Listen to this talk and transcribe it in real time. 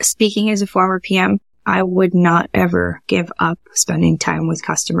speaking as a former PM, I would not ever give up spending time with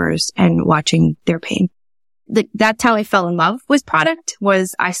customers and watching their pain. That's how I fell in love with product.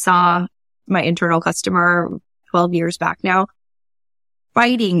 Was I saw my internal customer 12 years back now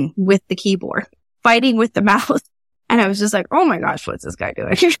fighting with the keyboard, fighting with the mouse. And I was just like, oh my gosh, what's this guy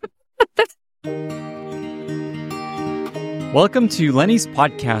doing? Welcome to Lenny's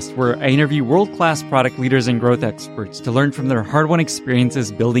podcast, where I interview world-class product leaders and growth experts to learn from their hard-won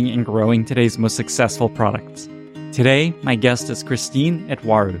experiences building and growing today's most successful products. Today, my guest is Christine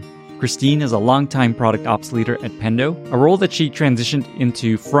Itwaru. Christine is a longtime product ops leader at Pendo, a role that she transitioned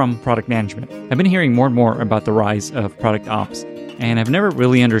into from product management. I've been hearing more and more about the rise of product ops, and I've never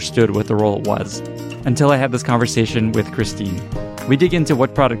really understood what the role was until I had this conversation with Christine. We dig into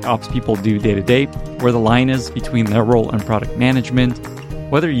what product ops people do day to day, where the line is between their role and product management,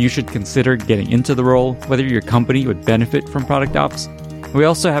 whether you should consider getting into the role, whether your company would benefit from product ops. We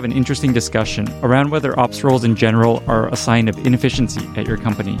also have an interesting discussion around whether ops roles in general are a sign of inefficiency at your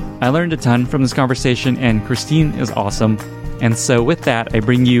company. I learned a ton from this conversation, and Christine is awesome. And so with that, I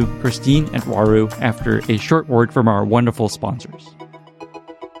bring you Christine Itwaru after a short word from our wonderful sponsors.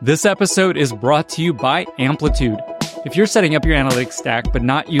 This episode is brought to you by Amplitude. If you're setting up your analytics stack but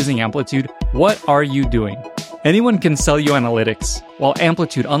not using Amplitude, what are you doing? Anyone can sell you analytics, while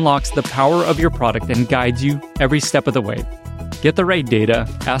Amplitude unlocks the power of your product and guides you every step of the way. Get the right data,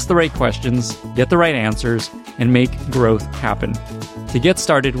 ask the right questions, get the right answers, and make growth happen. To get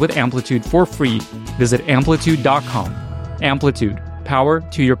started with Amplitude for free, visit amplitude.com. Amplitude, power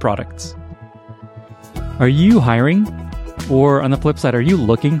to your products. Are you hiring? Or on the flip side, are you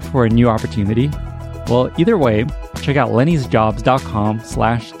looking for a new opportunity? Well, either way, check out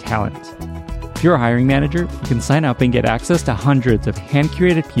lennysjobs.com/talent. If you're a hiring manager, you can sign up and get access to hundreds of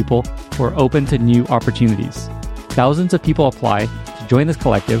hand-curated people who are open to new opportunities. Thousands of people apply to join this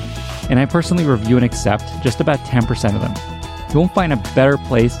collective, and I personally review and accept just about 10% of them. You won't find a better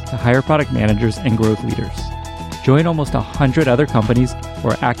place to hire product managers and growth leaders. Join almost 100 other companies who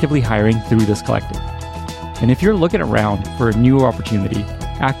are actively hiring through this collective. And if you're looking around for a new opportunity,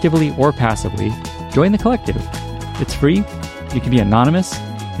 actively or passively, join the collective. It's free, you can be anonymous,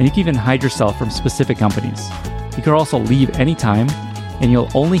 and you can even hide yourself from specific companies. You can also leave anytime, and you'll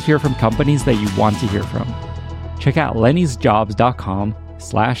only hear from companies that you want to hear from. Check out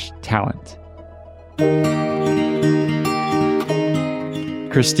lennysjobs.com/talent.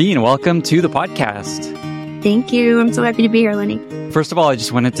 Christine, welcome to the podcast. Thank you. I'm so happy to be here, Lenny. First of all, I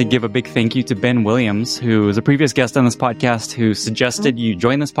just wanted to give a big thank you to Ben Williams, who was a previous guest on this podcast, who suggested you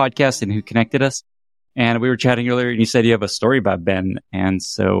join this podcast and who connected us. And we were chatting earlier and you said you have a story about Ben. And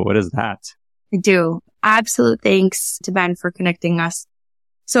so what is that? I do. Absolute thanks to Ben for connecting us.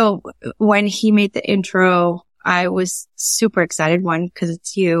 So when he made the intro, I was super excited. One, because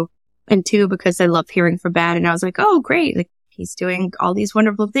it's you, and two, because I love hearing from Ben. And I was like, oh, great. Like, he's doing all these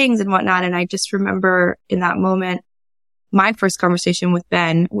wonderful things and whatnot. And I just remember in that moment, my first conversation with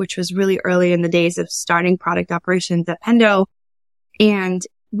Ben, which was really early in the days of starting product operations at Pendo. And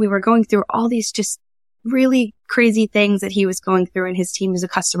we were going through all these just really crazy things that he was going through, and his team was a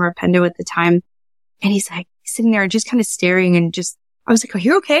customer of Pendo at the time. And he's like sitting there just kind of staring, and just, I was like, are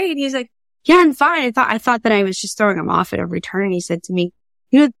you okay? And he's like, yeah, I'm fine. I thought that I was just throwing him off at every turn. And he said to me,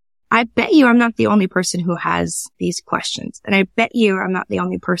 I bet you I'm not the only person who has these questions. And I bet you I'm not the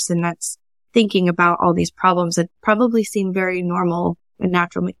only person that's thinking about all these problems that probably seem very normal and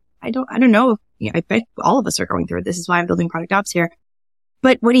natural. I don't know. I bet all of us are going through it. This is why I'm building product ops here.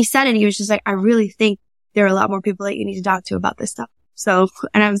 But when he said it, he was just like, I really think there are a lot more people that you need to talk to about this stuff. So,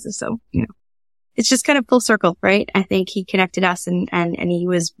 and I was just it's just kind of full circle, right? I think he connected us, and he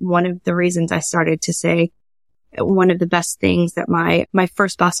was one of the reasons I started to say one of the best things that my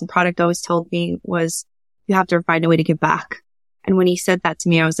first boss in product always told me was, you have to find a way to give back. And when he said that to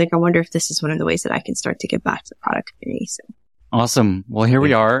me, I was like, I wonder if this is one of the ways that I can start to give back to the product community. So. Awesome. Well, here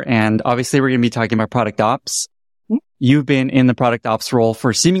we are. And obviously we're going to be talking about product ops. You've been in the product ops role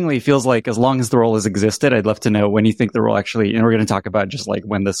for seemingly feels like as long as the role has existed. I'd love to know when you think the role actually, and we're going to talk about just like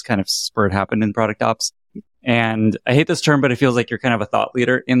when this kind of spurt happened in product ops. And I hate this term, but it feels like you're kind of a thought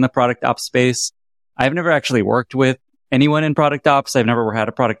leader in the product ops space. I've never actually worked with anyone in product ops. I've never had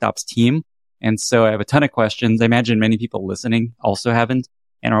a product ops team. And so I have a ton of questions. I imagine many people listening also haven't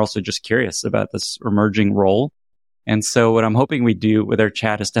and are also just curious about this emerging role. And so what I'm hoping we do with our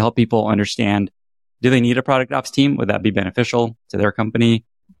chat is to help people understand, do they need a product ops team? Would that be beneficial to their company?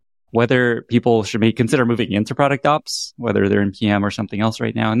 Whether people should consider moving into product ops, whether they're in PM or something else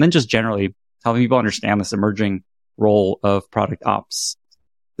right now. And then just generally helping people understand this emerging role of product ops.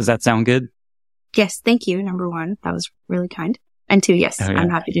 Does that sound good? Yes, thank you. Number one, that was really kind. And two, yes, Oh, yeah. I'm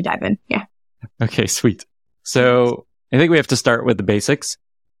happy to dive in. Yeah. Okay, sweet. So I think we have to start with the basics.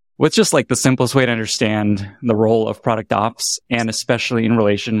 What's just like the simplest way to understand the role of product ops, and especially in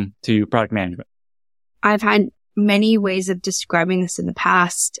relation to product management? I've had many ways of describing this in the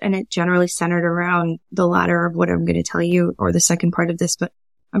past, and it generally centered around the latter of what I'm going to tell you, or the second part of this, but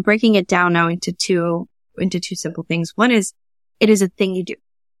I'm breaking it down now into two simple things. One is, it is a thing you do.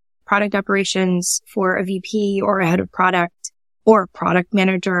 Product operations for a VP or a head of product or a product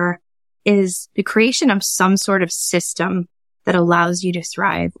manager is the creation of some sort of system that allows you to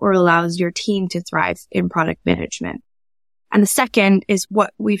thrive or allows your team to thrive in product management. And the second is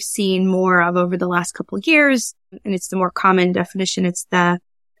what we've seen more of over the last couple of years. And it's the more common definition. It's the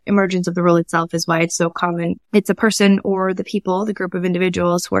emergence of the role itself is why it's so common. It's a person or the people, the group of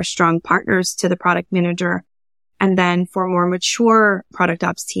individuals who are strong partners to the product manager. And then for more mature product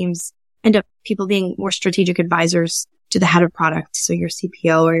ops teams, end up people being more strategic advisors to the head of product. So your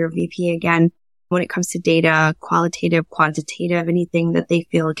CPO or your VP, again, when it comes to data, qualitative, quantitative, anything that they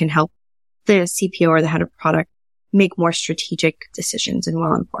feel can help the CPO or the head of product make more strategic decisions and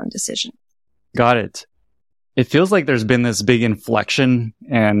well-informed decisions. Got it. It feels like there's been this big inflection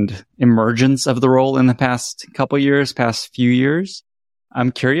and emergence of the role in the past few years.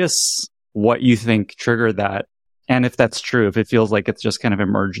 I'm curious what you think triggered that. And if that's true, if it feels like it's just kind of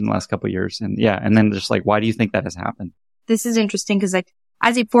emerged in the last couple of years. And then just like, why do you think that has happened? This is interesting because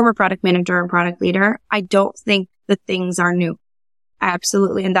as a former product manager and product leader, I don't think the things are new.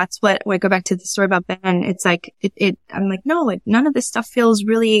 Absolutely. And that's what, when I go back to the story about Ben, it's like, I'm like, no, none of this stuff feels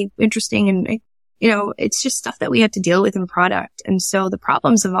really interesting. And, it's just stuff that we have to deal with in product. And so the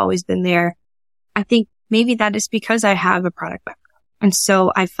problems have always been there. I think maybe that is because I have a product background. And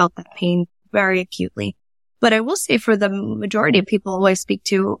so I felt that pain very acutely. But I will say for the majority of people who I speak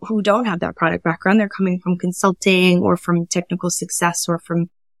to who don't have that product background, they're coming from consulting or from technical success or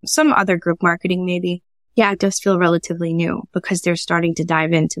from some other group marketing maybe. Yeah, it does feel relatively new because they're starting to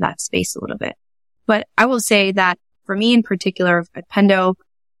dive into that space a little bit. But I will say that for me in particular at Pendo,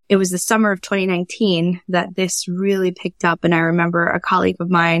 it was the summer of 2019 that this really picked up. And I remember a colleague of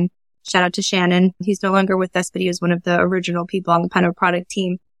mine, shout out to Shannon. He's no longer with us, but he was one of the original people on the Pendo product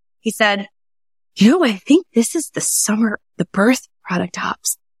team. He said, I think this is the summer, the birth of product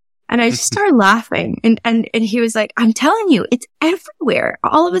ops. And I just started laughing. And he was like, I'm telling you, it's everywhere.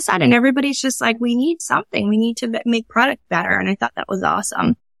 All of a sudden, everybody's just like, we need something. We need to make product better. And I thought that was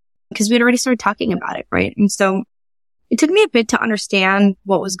awesome because we had already started talking about it. Right. And so it took me a bit to understand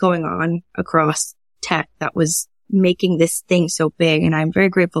what was going on across tech that was making this thing so big. And I'm very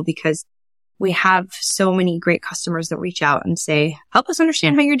grateful because we have so many great customers that reach out and say, help us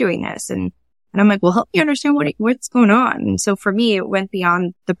understand how you're doing this. And I'm like, well, help me understand what's going on. And so for me, it went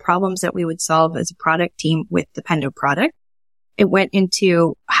beyond the problems that we would solve as a product team with the Pendo product. It went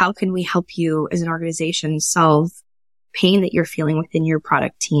into how can we help you as an organization solve pain that you're feeling within your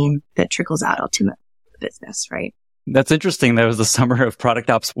product team that trickles out ultimately to the business, right? That's interesting. That was the summer of product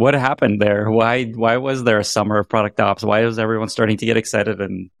ops. What happened there? Why was there a summer of product ops? Why was everyone starting to get excited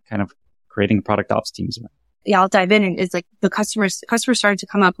and kind of creating product ops teams? Yeah, I'll dive in. And it's like the customers started to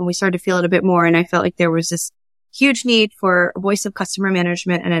come up and we started to feel it a bit more. And I felt like there was this huge need for a voice of customer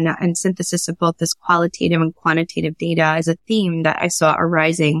management and synthesis of both this qualitative and quantitative data as a theme that I saw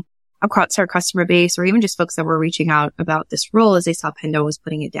arising across our customer base, or even just folks that were reaching out about this role as they saw Pendo was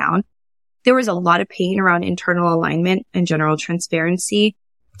putting it down. There was a lot of pain around internal alignment and general transparency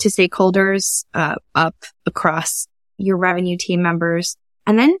to stakeholders, up across your revenue team members.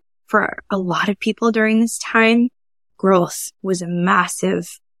 And then for a lot of people during this time, growth was a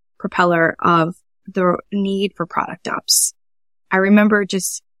massive propeller of the need for product ops. I remember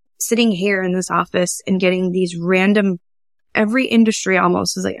just sitting here in this office and getting these random, every industry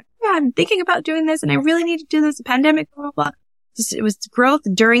almost was like, yeah, I'm thinking about doing this and I really need to do this. Pandemic, blah, blah, blah. It was growth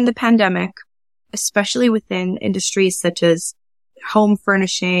during the pandemic, especially within industries such as home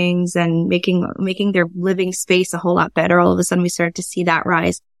furnishings and making their living space a whole lot better. All of a sudden we started to see that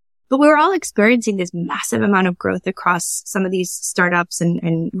rise. But we were all experiencing this massive amount of growth across some of these startups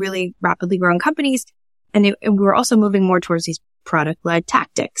and really rapidly growing companies. And we were also moving more towards these product-led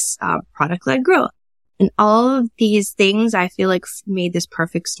tactics, product-led growth. And all of these things, I feel like made this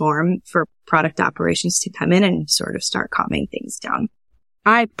perfect storm for product operations to come in and sort of start calming things down.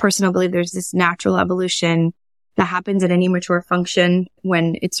 I personally believe there's this natural evolution that happens in any mature function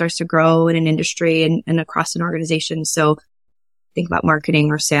when it starts to grow in an industry and across an organization. So think about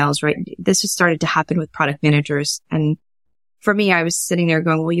marketing or sales, right? This just started to happen with product managers. And for me, I was sitting there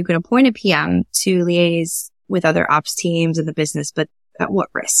going, well, you can appoint a PM to liaise with other ops teams in the business, but at what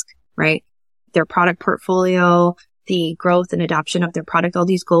risk, right? Their product portfolio, the growth and adoption of their product, all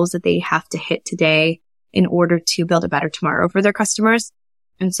these goals that they have to hit today in order to build a better tomorrow for their customers.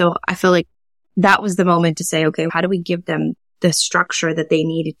 And so I feel like that was the moment to say, okay, how do we give them the structure that they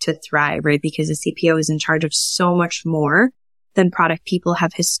needed to thrive, right? Because the CPO is in charge of so much more than product people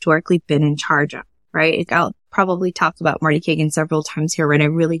have historically been in charge of, right? I'll probably talk about Marty Kagan several times here, right? I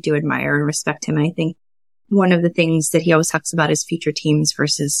really do admire and respect him. And I think one of the things that he always talks about is future teams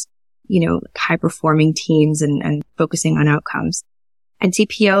versus, high performing teams and focusing on outcomes. And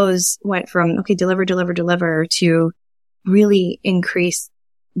CPOs went from, okay, deliver to really increase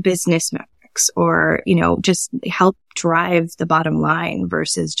business metrics or, just help drive the bottom line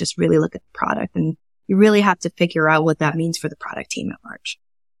versus just really look at the product. And you really have to figure out what that means for the product team at large.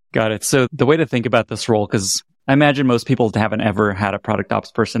 Got it. So the way to think about this role, because I imagine most people haven't ever had a product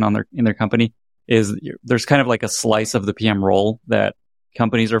ops person in their company, is there's kind of like a slice of the PM role that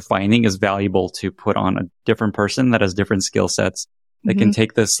companies are finding is valuable to put on a different person that has different skill sets that can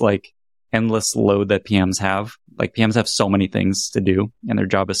take this like endless load that PMs have. Like PMs have so many things to do and their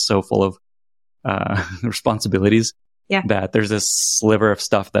job is so full of responsibilities that there's this sliver of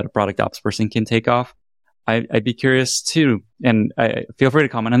stuff that a product ops person can take off. I'd be curious too, and I feel free to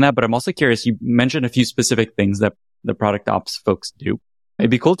comment on that, but I'm also curious, you mentioned a few specific things that the product ops folks do.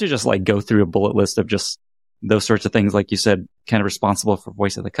 It'd be cool to just like go through a bullet list of just those sorts of things. Like you said, kind of responsible for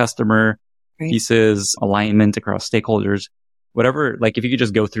voice of the customer, pieces, alignment across stakeholders, whatever. Like if you could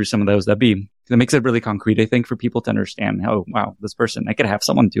just go through some of those, that makes it really concrete, I think, for people to understand how, wow, this person, I could have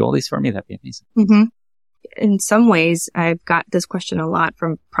someone do all these for me. That'd be amazing. In some ways, I've got this question a lot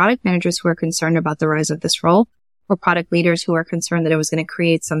from product managers who are concerned about the rise of this role, or product leaders who are concerned that it was going to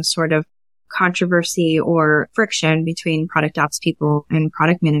create some sort of controversy or friction between product ops people and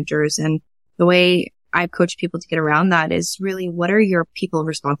product managers. And the way I've coached people to get around that is really, what are your people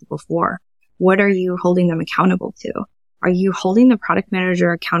responsible for? What are you holding them accountable to? Are you holding the product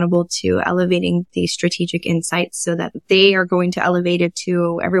manager accountable to elevating the strategic insights so that they are going to elevate it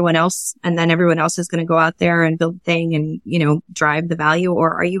to everyone else, and then everyone else is going to go out there and build the thing and, drive the value?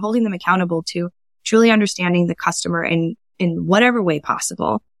 Or are you holding them accountable to truly understanding the customer in whatever way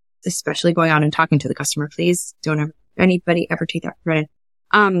possible, especially going out and talking to the customer? Please don't anybody ever take that for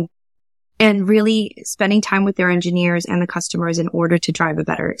granted. And really spending time with their engineers and the customers in order to drive a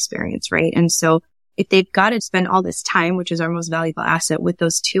better experience, right? And so if they've got to spend all this time, which is our most valuable asset, with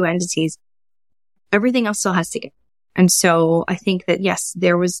those two entities, everything else still has to get. And so I think that, yes,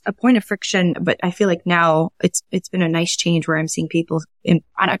 there was a point of friction, but I feel like now it's been a nice change where I'm seeing people in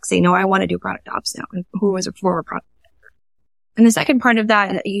product say, no, I want to do product ops now, and who was a former product manager. And the second part of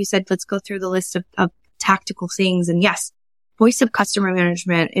that, you said, let's go through the list of tactical things. And yes, voice of customer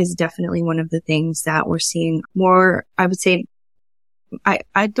management is definitely one of the things that we're seeing more. I would say,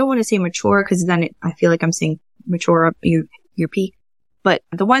 I don't want to say mature, because then I feel like I'm saying mature up your peak. But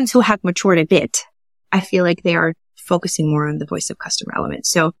the ones who have matured a bit, I feel like they are focusing more on the voice of customer element.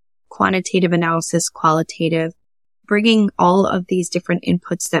 So quantitative analysis, qualitative, bringing all of these different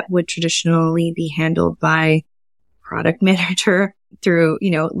inputs that would traditionally be handled by product manager through,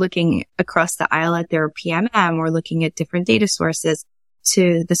 looking across the aisle at their PMM or looking at different data sources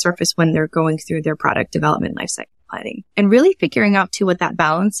to the surface when they're going through their product development lifecycle planning, and really figuring out too what that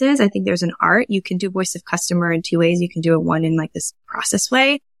balance is. I think there's an art. You can do voice of customer in two ways. You can do it one in like this process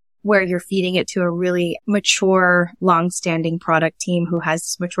way, where you're feeding it to a really mature, long-standing product team who has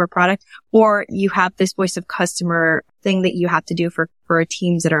this mature product, or you have this voice of customer thing that you have to do for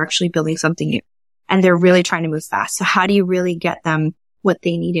teams that are actually building something new and they're really trying to move fast. So how do you really get them what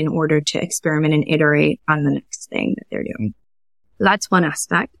they need in order to experiment and iterate on the next thing that they're doing? That's one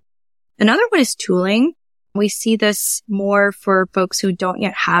aspect. Another one is tooling. We see this more for folks who don't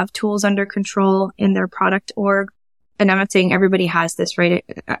yet have tools under control in their product org. And I'm not saying everybody has this, right?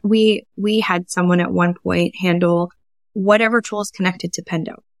 We had someone at one point handle whatever tools connected to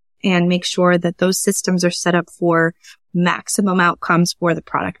Pendo and make sure that those systems are set up for maximum outcomes for the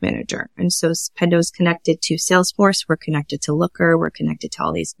product manager. And so Pendo is connected to Salesforce. We're connected to Looker. We're connected to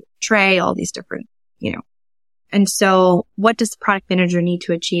all these Tray, all these different, And so what does the product manager need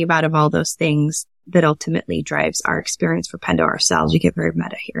to achieve out of all those things that ultimately drives our experience for Pendo ourselves? We get very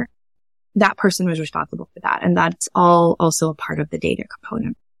meta here. That person was responsible for that. And that's all also a part of the data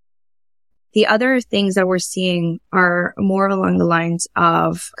component. The other things that we're seeing are more along the lines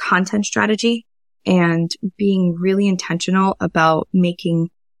of content strategy and being really intentional about making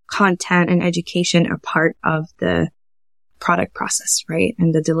content and education a part of the product process, right?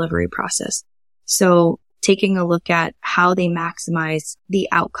 And the delivery process. So taking a look at how they maximize the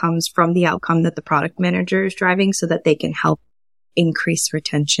outcomes from the outcome that the product manager is driving so that they can help increase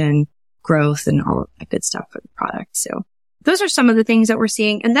retention, growth and all of that good stuff for the product. So those are some of the things that we're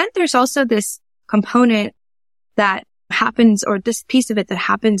seeing. And then there's also this component that happens, or this piece of it that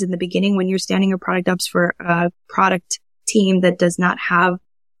happens in the beginning when you're standing a product up for a product team that does not have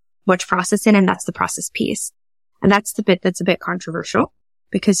much process in, and that's the process piece. And that's the bit that's a bit controversial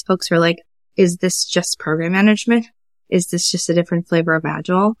because folks are like, is this just program management? Is this just a different flavor of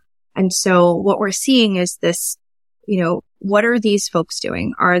Agile? And so what we're seeing is this, what are these folks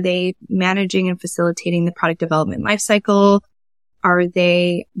doing? Are they managing and facilitating the product development lifecycle? Are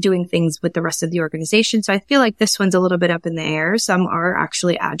they doing things with the rest of the organization? So I feel like this one's a little bit up in the air. Some are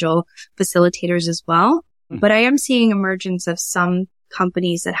actually Agile facilitators as well. But I am seeing emergence of some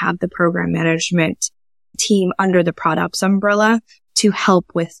companies that have the program management team under the ProdOps umbrella to help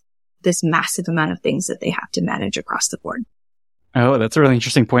with this massive amount of things that they have to manage across the board. Oh, that's a really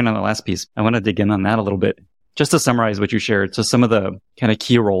interesting point on the last piece. I want to dig in on that a little bit. Just to summarize what you shared. So some of the kind of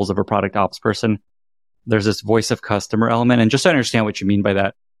key roles of a product ops person, there's this voice of customer element. And just to understand what you mean by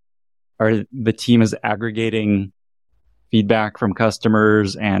that, are the team is aggregating feedback from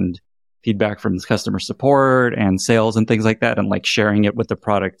customers and feedback from customer support and sales and things like that, and like sharing it with the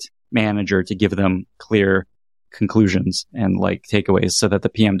product manager to give them clear conclusions and like takeaways so that the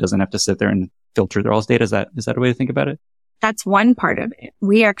PM doesn't have to sit there and filter their all data. Is that a way to think about it? That's one part of it.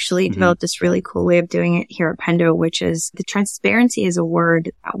 We actually developed this really cool way of doing it here at Pendo, which is the transparency is a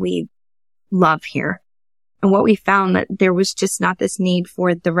word that we love here. And what we found that there was just not this need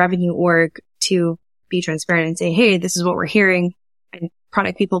for the revenue org to be transparent and say, hey, this is what we're hearing, and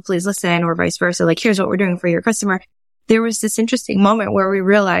product people, please listen, or vice versa. Like, here's what we're doing for your customer. There was this interesting moment where we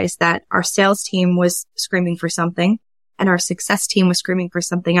realized that our sales team was screaming for something and our success team was screaming for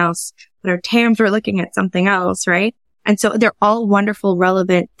something else, but our TAMs were looking at something else, right? And so they're all wonderful,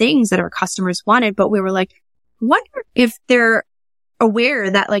 relevant things that our customers wanted, but we were like, wonder if they're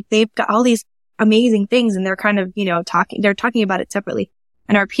aware that like they've got all these amazing things and they're kind of, they're talking about it separately.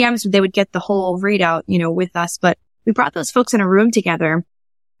 And our PMs, they would get the whole readout, with us, but we brought those folks in a room together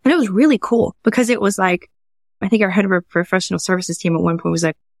and it was really cool because it was like, I think our head of our professional services team at one point was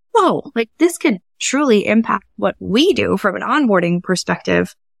like, whoa, like this could truly impact what we do from an onboarding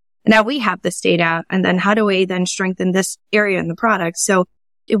perspective. Now we have this data, and then how do we then strengthen this area in the product? So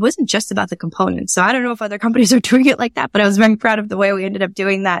it wasn't just about the components. So I don't know if other companies are doing it like that, but I was very proud of the way we ended up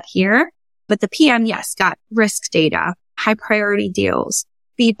doing that here. But the PM, yes, got risk data, high priority deals,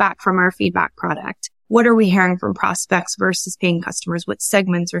 feedback from our feedback product. What are we hearing from prospects versus paying customers? What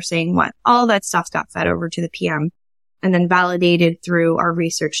segments are saying what? All that stuff got fed over to the PM and then validated through our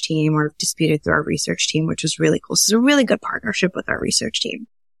research team or disputed through our research team, which was really cool. So it's a really good partnership with our research team.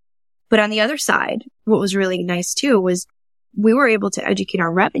 But on the other side, what was really nice too was we were able to educate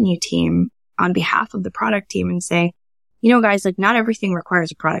our revenue team on behalf of the product team and say, guys, like not everything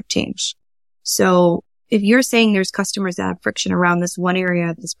requires a product change. So if you're saying there's customers that have friction around this one area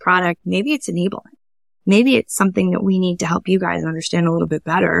of this product, maybe it's enabling. Maybe it's something that we need to help you guys understand a little bit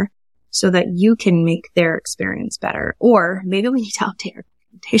better so that you can make their experience better. Or maybe we need to update our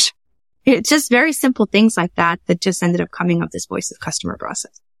documentation. It's just very simple things like that just ended up coming of this voice of customer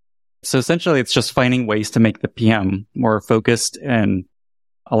process. So essentially, it's just finding ways to make the PM more focused and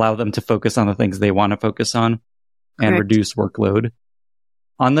allow them to focus on the things they want to focus on and reduce workload.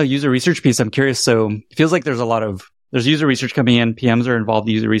 On the user research piece, I'm curious. So it feels like there's user research coming in. PMs are involved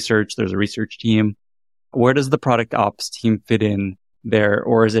in user research. There's a research team. Where does the product ops team fit in there?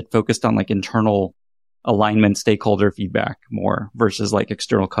 Or is it focused on like internal alignment, stakeholder feedback more versus like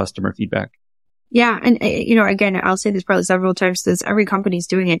external customer feedback? Yeah. And, again, I'll say this probably several times because every company's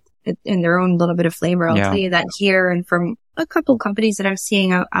doing it in their own little bit of flavor. I'll tell you that here and from a couple companies that I'm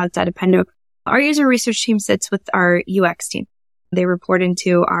seeing outside of Pendo, our user research team sits with our UX team. They report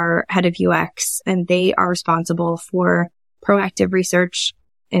into our head of UX and they are responsible for proactive research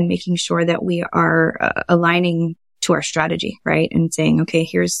and making sure that we are aligning to our strategy, right? And saying, okay,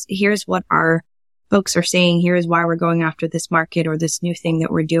 here's what our folks are saying. Here's why we're going after this market or this new thing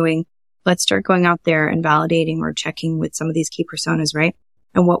that we're doing. Let's start going out there and validating or checking with some of these key personas, right?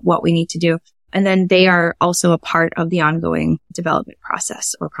 And what we need to do. And then they are also a part of the ongoing development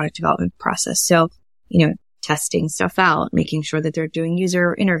process or product development process. So, testing stuff out, making sure that they're doing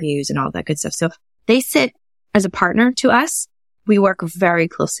user interviews and all that good stuff. So they sit as a partner to us. We work very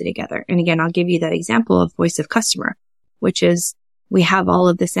closely together. And again, I'll give you that example of voice of customer, which is we have all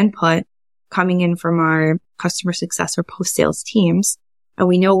of this input coming in from our customer success or post-sales teams. And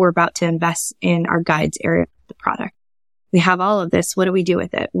we know we're about to invest in our guides area of the product. We have all of this. What do we do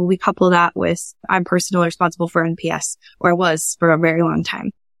with it? Well, we couple that with I'm personally responsible for NPS, or I was for a very long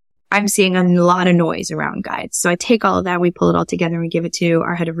time. I'm seeing a lot of noise around guides. So I take all of that, we pull it all together and we give it to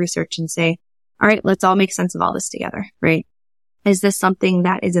our head of research and say, all right, let's all make sense of all this together, right? Is this something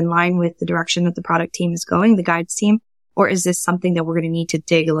that is in line with the direction that the product team is going, the guides team? Or is this something that we're going to need to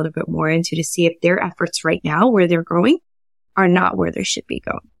dig a little bit more into to see if their efforts right now, where they're growing, are not where they should be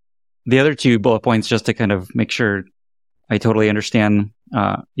going? The other two bullet points, just to kind of make sure I totally understand,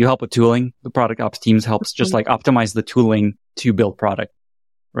 you help with tooling. The product ops teams helps just like optimize the tooling to build product,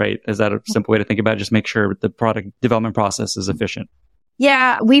 right? Is that a simple way to think about it? Just make sure the product development process is efficient.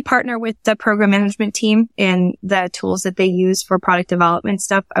 Yeah, we partner with the program management team and the tools that they use for product development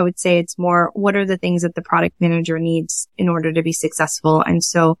stuff. I would say it's more, what are the things that the product manager needs in order to be successful? And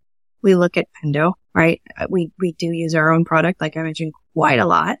so we look at Pendo, right? We do use our own product, like I mentioned, quite a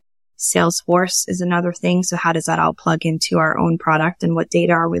lot. Salesforce is another thing. So how does that all plug into our own product and what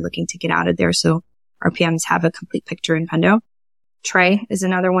data are we looking to get out of there? So our PMs have a complete picture in Pendo. Tray is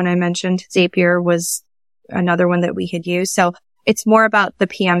another one I mentioned. Zapier was another one that we had used. So it's more about the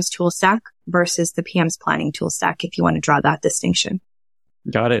PM's tool stack versus the PM's planning tool stack, if you want to draw that distinction.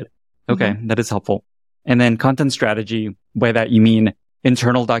 Got it. Okay. That is helpful. And then content strategy, by that you mean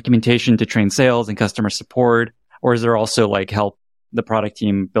internal documentation to train sales and customer support, or is there also like help the product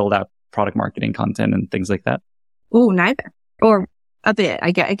team build out product marketing content and things like that? Oh, neither. Or a bit.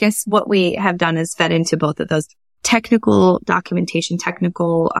 I guess what we have done is fed into both of those. Technical documentation,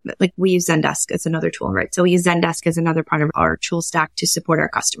 like we use Zendesk as another tool, right? So we use Zendesk as another part of our tool stack to support our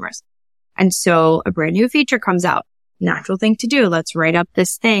customers. And so a brand new feature comes out, natural thing to do. Let's write up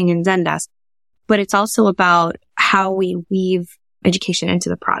this thing in Zendesk. But it's also about how we weave education into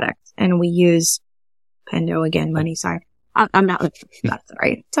the product. And we use Pendo again, money. Sorry. I'm not, that's all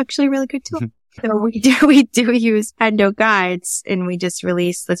right. It's actually a really good tool. So we do use Pendo guides, and we just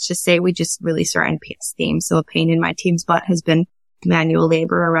release our NPS theme. So a pain in my team's butt has been manual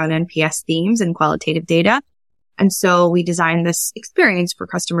labor around NPS themes and qualitative data. And so we designed this experience for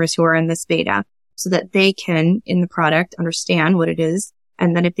customers who are in this beta so that they can, in the product, understand what it is.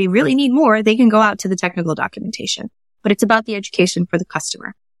 And then if they really need more, they can go out to the technical documentation. But it's about the education for the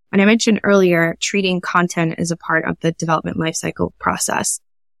customer. And I mentioned earlier, treating content as a part of the development lifecycle process.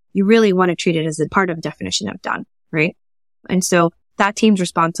 You really want to treat it as a part of definition of done, right? And so that team's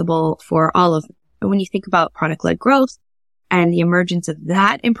responsible for all of it. And when you think about product-led growth and the emergence of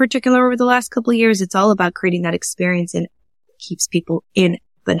that in particular over the last couple of years, it's all about creating that experience and keeps people in,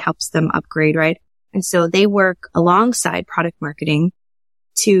 but helps them upgrade, right? And so they work alongside product marketing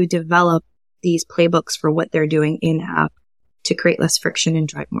to develop these playbooks for what they're doing in-app to create less friction and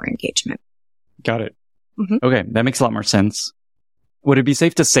drive more engagement. Got it. Okay, that makes a lot more sense. Would it be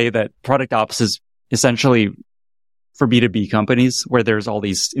safe to say that product ops is essentially for B2B companies where there's all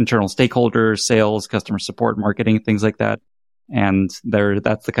these internal stakeholders, sales, customer support, marketing, things like that? And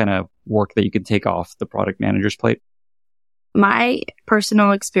that's the kind of work that you can take off the product manager's plate? My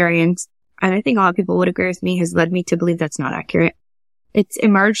personal experience, and I think a lot of people would agree with me, has led me to believe that's not accurate. It's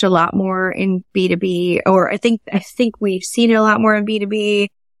emerged a lot more in B2B, or I think we've seen it a lot more in B2B,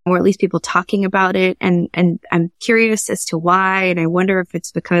 or at least people talking about it. And I'm curious as to why. And I wonder if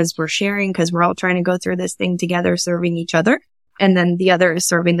it's because we're sharing, because we're all trying to go through this thing together, serving each other. And then the other is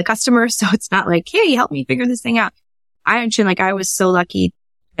serving the customer. So it's not like, hey, help me figure this thing out. I mentioned, like, I was so lucky,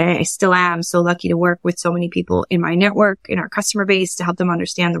 and I still am so lucky to work with so many people in my network, in our customer base, to help them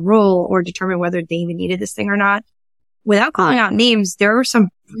understand the role or determine whether they even needed this thing or not. Without calling out names, there were some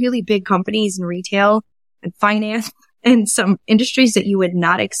really big companies in retail and finance and some industries that you would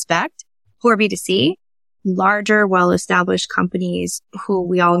not expect who are B2C, larger, well-established companies who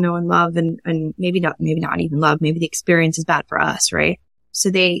we all know and love, and maybe not even love. Maybe the experience is bad for us, right?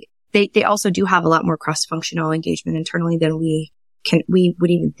 So they also do have a lot more cross-functional engagement internally than we would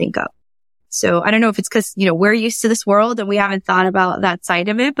even think of. So I don't know if it's because, we're used to this world and we haven't thought about that side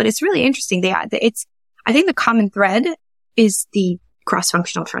of it, but it's really interesting. I think the common thread is the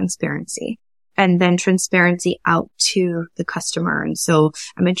cross-functional transparency, and then transparency out to the customer. And so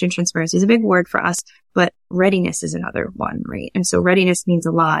I mentioned transparency is a big word for us, but readiness is another one, right? And so readiness means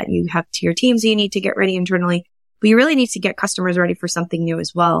a lot. You have to your teams, you need to get ready internally, but you really need to get customers ready for something new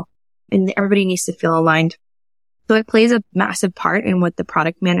as well. And everybody needs to feel aligned. So it plays a massive part in what the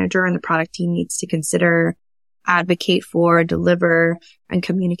product manager and the product team needs to consider, advocate for, deliver, and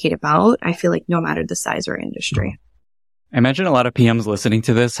communicate about. I feel like no matter the size or industry. I imagine a lot of PMs listening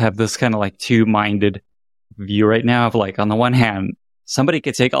to this have this kind of like two-minded view right now of like, on the one hand, somebody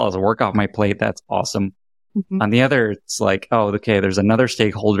could take all this work off my plate. That's awesome. On the other, it's like, oh, okay, there's another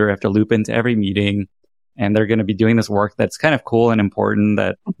stakeholder I have to loop into every meeting, and they're going to be doing this work that's kind of cool and important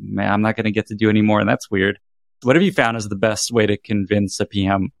that I'm not going to get to do anymore. And that's weird. What have you found is the best way to convince a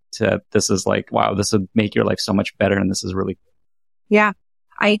PM to this is like, wow, this would make your life so much better. And this is really cool. Yeah.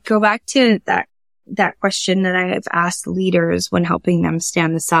 I go back to that question that I have asked leaders when helping them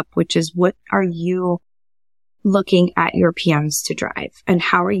stand this up, which is, what are you looking at your PMs to drive, and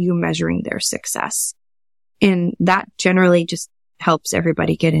how are you measuring their success? And that generally just helps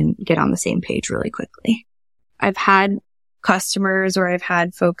everybody get on the same page really quickly. I've had customers, or I've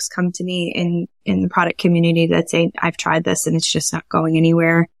had folks come to me in the product community that say, I've tried this and it's just not going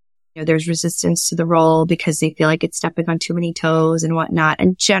anywhere. You know, there's resistance to the role because they feel like it's stepping on too many toes and whatnot.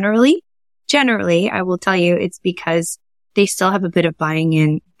 And generally, I will tell you, it's because they still have a bit of buying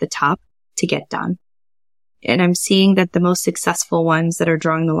in the top to get done. And I'm seeing that the most successful ones that are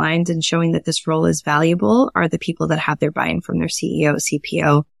drawing the lines and showing that this role is valuable are the people that have their buy-in from their CEO,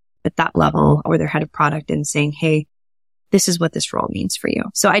 CPO at that level, or their head of product, and saying, hey, this is what this role means for you.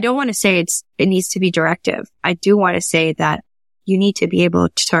 So I don't want to say it needs to be directive. I do want to say that you need to be able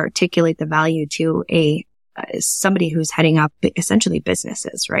to articulate the value to somebody who's heading up essentially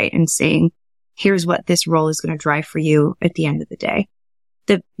businesses, right? And saying, here's what this role is going to drive for you at the end of the day.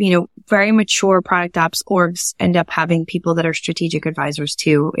 The, very mature product ops orgs end up having people that are strategic advisors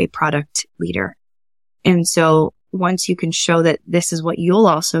to a product leader. And so once you can show that this is what you'll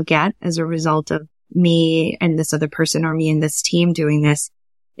also get as a result of me and this other person, or me and this team doing this,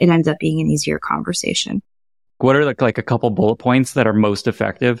 it ends up being an easier conversation. What are like a couple bullet points that are most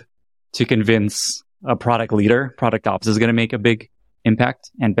effective to convince a product leader, product ops is going to make a big impact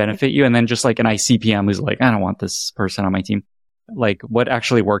and benefit you? And then just like an ICPM who's like, I don't want this person on my team. Like, what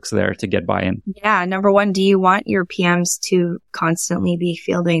actually works there to get buy-in? Yeah. Number one, do you want your PMs to constantly be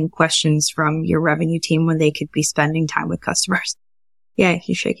fielding questions from your revenue team when they could be spending time with customers? Yeah,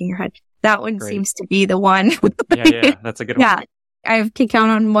 you're shaking your head. That one seems to be the one. Yeah, that's a good one. Yeah. I can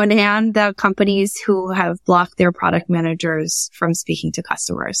count on one hand the companies who have blocked their product managers from speaking to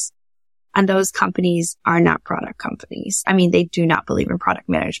customers. And those companies are not product companies. I mean, they do not believe in product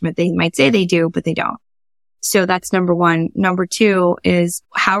management. They might say they do, but they don't. So that's number one. Number two is,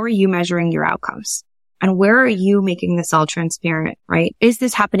 how are you measuring your outcomes? And where are you making this all transparent, right? Is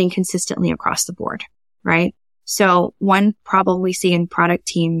this happening consistently across the board, right? So one problem we see in product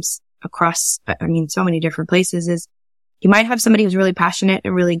teams across, so many different places is you might have somebody who's really passionate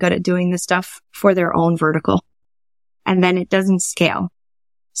and really good at doing this stuff for their own vertical, and then it doesn't scale.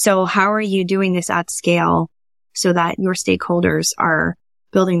 So how are you doing this at scale so that your stakeholders are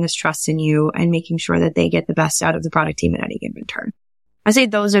building this trust in you and making sure that they get the best out of the product team at any given turn? I say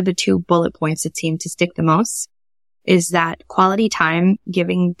those are the two bullet points that seem to stick the most, is that quality time,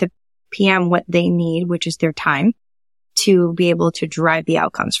 giving the PM what they need, which is their time, to be able to drive the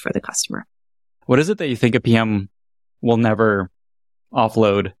outcomes for the customer. What is it that you think a PM will never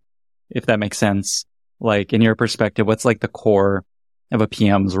offload, if that makes sense? Like, in your perspective, what's like the core of a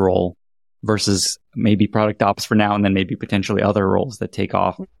PM's role versus maybe product ops for now, and then maybe potentially other roles that take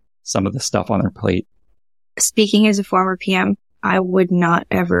off some of the stuff on their plate? Speaking as a former PM, I would not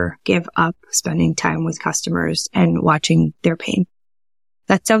ever give up spending time with customers and watching their pain.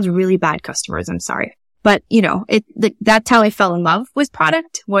 That sounds really bad, customers. I'm sorry. But, that's how I fell in love with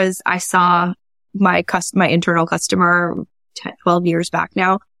product. Was I saw my internal customer 10, 12 years back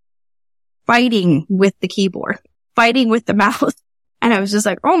now fighting with the keyboard, fighting with the mouse. And I was just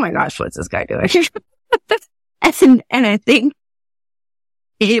like, oh my gosh, what's this guy doing? And I think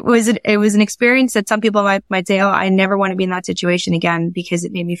it was an experience that some people might say, oh, I never want to be in that situation again, because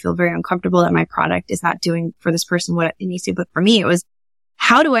it made me feel very uncomfortable that my product is not doing for this person what it needs to. But for me, it was,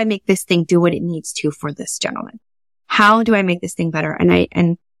 how do I make this thing do what it needs to for this gentleman? How do I make this thing better? And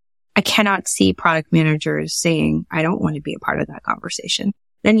I cannot see product managers saying, I don't want to be a part of that conversation.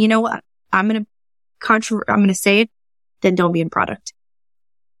 Then you know what? I'm going to say it. Then don't be in product.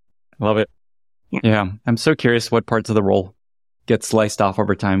 Love it. Yeah. I'm so curious what parts of the role get sliced off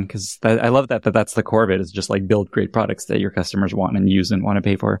over time, because I love that's the core of it, is just like build great products that your customers want and use and want to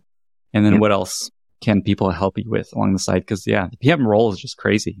pay for. And then what else can people help you with along the side? Because the PM role is just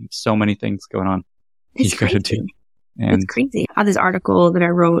crazy. So many things going on. It's crazy. It's crazy. I had this article that I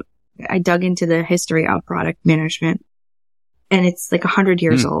wrote. I dug into the history of product management. And it's like 100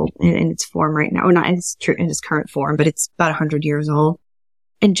 years old in its form right now. Or not in its current form, but it's about 100 years old.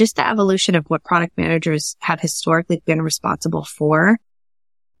 And just the evolution of what product managers have historically been responsible for.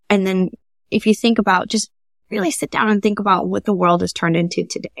 And then if you think about, just really sit down and think about what the world has turned into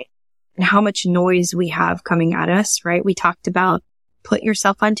today and how much noise we have coming at us, right? We talked about put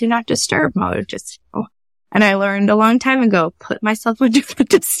yourself on do not disturb mode. And I learned a long time ago, put myself on do not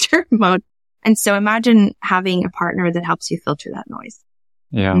disturb mode. And so imagine having a partner that helps you filter that noise.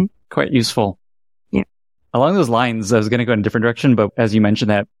 Yeah, quite useful. Yeah. Along those lines, I was going to go in a different direction, but as you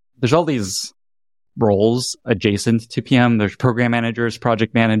mentioned that there's all these roles adjacent to PM. There's program managers,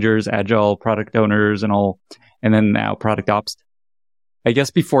 project managers, agile product owners, and then now product ops. I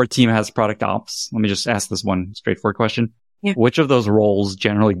guess before a team has product ops, let me just ask this one straightforward question. Yeah. Which of those roles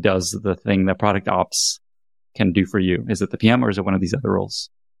generally does the thing that product ops can do for you? Is it the PM or is it one of these other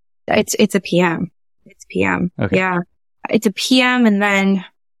roles? It's a PM. It's PM. Okay. Yeah. It's a PM. And then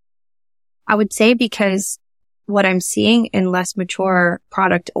I would say, because what I'm seeing in less mature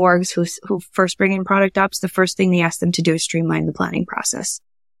product orgs who first bring in product ops, the first thing they ask them to do is streamline the planning process.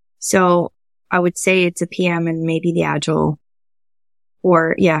 So I would say it's a PM and maybe the agile,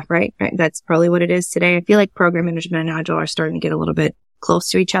 or yeah, right. That's probably what it is today. I feel like program management and agile are starting to get a little bit close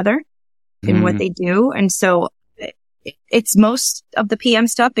to each other in what they do. And so it's most of the PM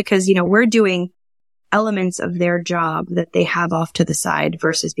stuff because, we're doing elements of their job that they have off to the side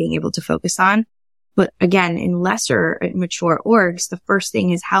versus being able to focus on. But again, in lesser mature orgs, the first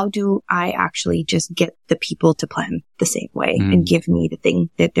thing is, how do I actually just get the people to plan the same way and give me the thing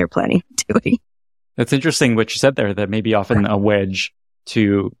that they're planning on doing? That's interesting what you said there, that maybe often a wedge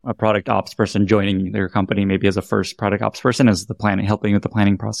to a product ops person joining their company, maybe as a first product ops person, is the planning, helping with the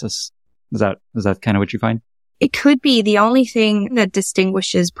planning process. Is that kind of what you find? It could be. The only thing that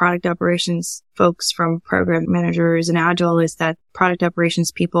distinguishes product operations folks from program managers and agile is that product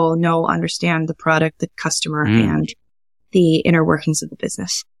operations people understand the product, the customer, and the inner workings of the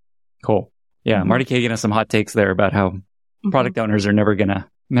business. Cool. Yeah. Marty Kagan has some hot takes there about how product owners are never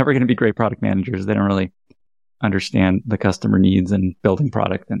gonna be great product managers. They don't really understand the customer needs and building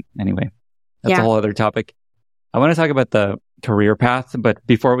product. And anyway, that's a whole other topic. I want to talk about the career path, but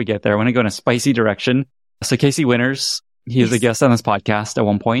before we get there, I want to go in a spicy direction. So Casey Winters, he is a guest on this podcast at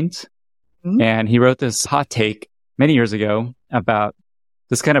one point, and he wrote this hot take many years ago about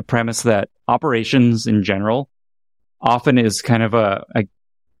this kind of premise that operations in general often is kind of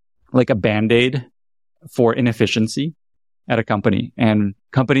like a Band-Aid for inefficiency at a company. And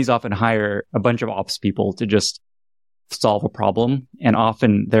companies often hire a bunch of ops people to just solve a problem. And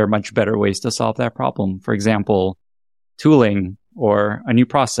often there are much better ways to solve that problem. For example, tooling or a new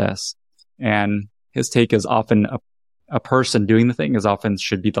process. And his take is often a person doing the thing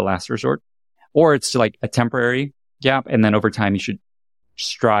should be the last resort, or it's like a temporary gap. And then over time, you should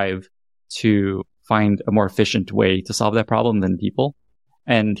strive to find a more efficient way to solve that problem than people.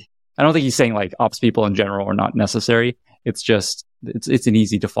 And I don't think he's saying like ops people in general are not necessary. It's just, it's an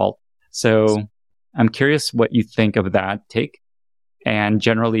easy default. So I'm curious what you think of that take. And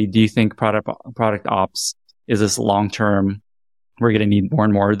generally, do you think product ops is this long-term, we're going to need more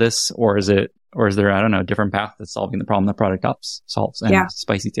and more of this, or is there, I don't know, a different path that's solving the problem that product ops solves? And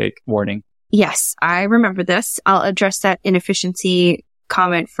spicy take, warning. Yes, I remember this. I'll address that inefficiency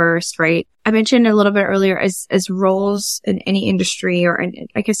comment first, right? I mentioned a little bit earlier, as roles in any industry, or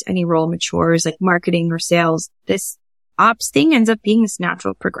I guess any role matures, like marketing or sales, this ops thing ends up being this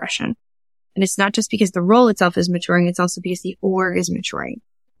natural progression. And it's not just because the role itself is maturing, it's also because the org is maturing.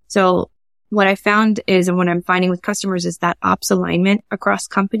 So what I found is, and what I'm finding with customers, is that ops alignment across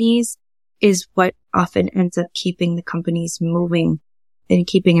companies is what often ends up keeping the companies moving and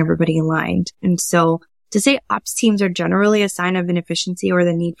keeping everybody aligned. And so to say ops teams are generally a sign of inefficiency, or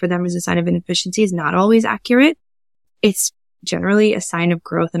the need for them is a sign of inefficiency, is not always accurate. It's generally a sign of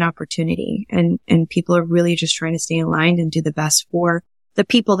growth and opportunity. And people are really just trying to stay aligned and do the best for the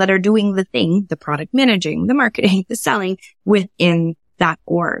people that are doing the thing, the product managing, the marketing, the selling within that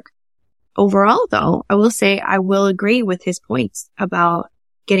org. Overall, though, I will say I will agree with his points about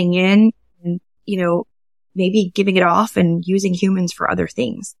getting in and, maybe giving it off and using humans for other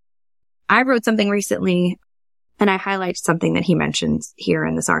things. I wrote something recently, and I highlighted something that he mentioned here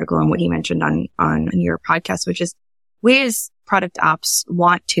in this article and what he mentioned on your podcast, which is, we as product ops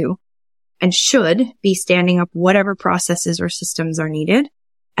want to and should be standing up whatever processes or systems are needed,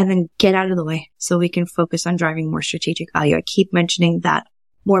 and then get out of the way so we can focus on driving more strategic value. I keep mentioning that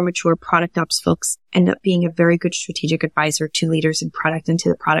more mature product ops folks end up being a very good strategic advisor to leaders in product and to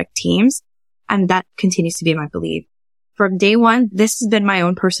the product teams. And that continues to be my belief. From day one, this has been my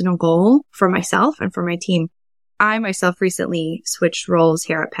own personal goal for myself and for my team. I myself recently switched roles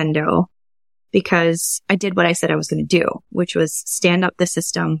here at Pendo because I did what I said I was going to do, which was stand up the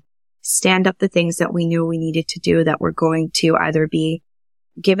system, stand up the things that we knew we needed to do that were going to either be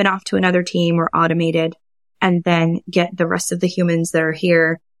given off to another team or automated, and then get the rest of the humans that are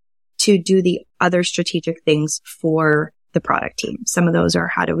here to do the other strategic things for the product team. Some of those are,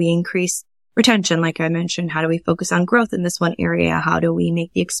 how do we increase retention? Like I mentioned, how do we focus on growth in this one area? How do we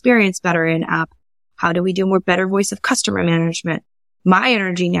make the experience better in app? How do we do more better voice of customer management? My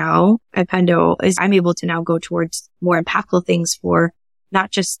energy now at Pendo is I'm able to now go towards more impactful things for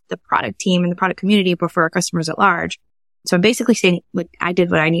not just the product team and the product community, but for our customers at large. So I'm basically saying, look, I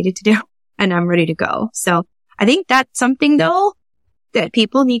did what I needed to do and I'm ready to go. So I think that's something though that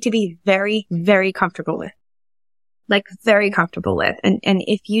people need to be very, very comfortable with. Like very comfortable with. And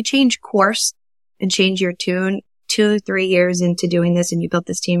if you change course and change your tune 2-3 years into doing this and you built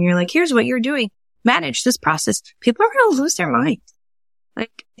this team, you're like, here's what you're doing. Manage this process. People are going to lose their mind.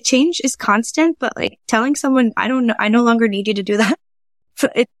 Like change is constant, but like telling someone, I no longer need you to do that.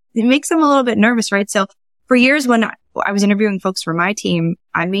 It makes them a little bit nervous, right? So for years when I was interviewing folks for my team,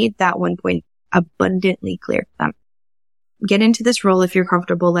 I made that one point abundantly clear to them. Get into this role if you're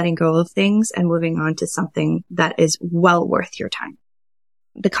comfortable letting go of things and moving on to something that is well worth your time.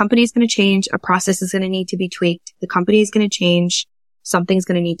 The company is going to change. A process is going to need to be tweaked. The company is going to change. Something's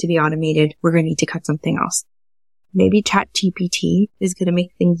going to need to be automated. We're going to need to cut something else. Maybe ChatGPT is going to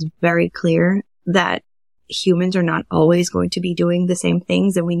make things very clear that humans are not always going to be doing the same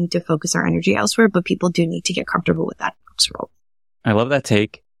things and we need to focus our energy elsewhere, but people do need to get comfortable with that role. I love that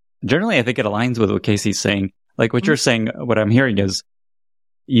take. Generally, I think it aligns with what Casey's saying. Like what you're saying, what I'm hearing is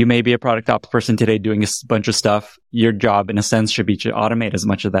you may be a product ops person today doing a bunch of stuff. Your job, in a sense, should be to automate as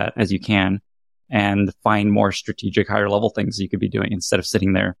much of that as you can and find more strategic, higher level things you could be doing instead of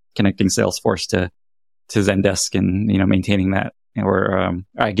sitting there connecting Salesforce to Zendesk and, maintaining that or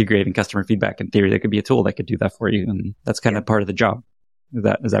aggregating customer feedback. In theory, there could be a tool that could do that for you. And that's kind of part of the job. Is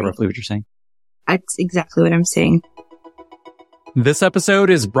that roughly what you're saying? That's exactly what I'm saying. This episode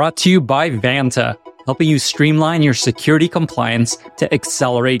is brought to you by Vanta, helping you streamline your security compliance to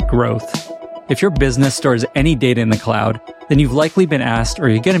accelerate growth. If your business stores any data in the cloud, then you've likely been asked or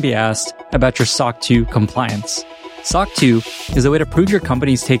you're going to be asked about your SOC 2 compliance. SOC 2 is a way to prove your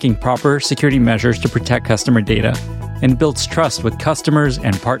company is taking proper security measures to protect customer data and builds trust with customers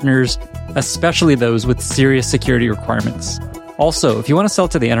and partners, especially those with serious security requirements. Also, if you want to sell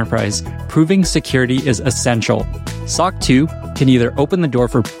to the enterprise, proving security is essential. SOC 2 can either open the door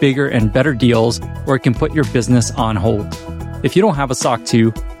for bigger and better deals, or it can put your business on hold. If you don't have a SOC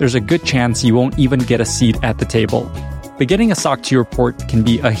 2, there's a good chance you won't even get a seat at the table. But getting a SOC 2 report can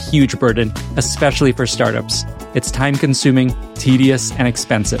be a huge burden, especially for startups. It's time-consuming, tedious, and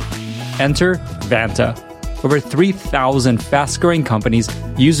expensive. Enter Vanta. Over 3,000 fast-growing companies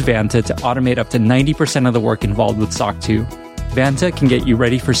use Vanta to automate up to 90% of the work involved with SOC 2. Vanta can get you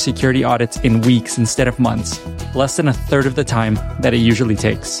ready for security audits in weeks instead of months, less than a third of the time that it usually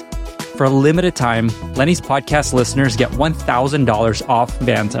takes. For a limited time, Lenny's podcast listeners get $1,000 off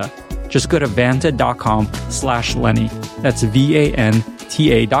Vanta. Just go to vanta.com/Lenny. That's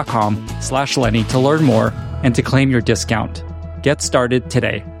VANTA.com/Lenny to learn more and to claim your discount. Get started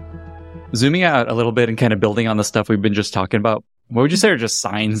today. Zooming out a little bit and kind of building on the stuff we've been just talking about, what would you say are just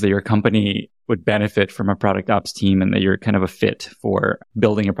signs that your company would benefit from a product ops team and that you're kind of a fit for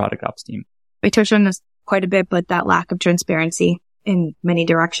building a product ops team? We touched on this quite a bit, but that lack of transparency in many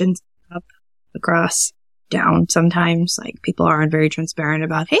directions, up, across, down sometimes, like people aren't very transparent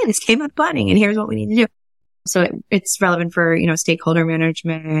about, hey, this came out planning and here's what we need to do. So it's relevant for, stakeholder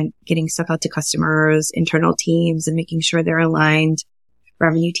management, getting stuff out to customers, internal teams, and making sure they're aligned.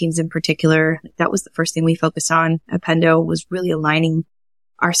 Revenue teams in particular. That was the first thing we focused on at Pendo, was really aligning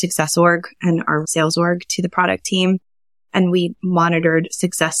our success org and our sales org to the product team. And we monitored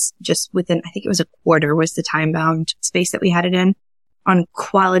success just within, I think it was a quarter was the time bound space that we had it in, on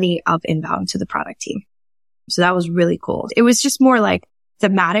quality of inbound to the product team. So that was really cool. It was just more like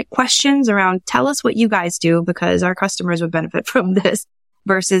thematic questions around, tell us what you guys do because our customers would benefit from this,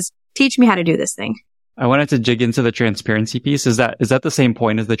 versus teach me how to do this thing. I wanted to dig into the transparency piece. Is that the same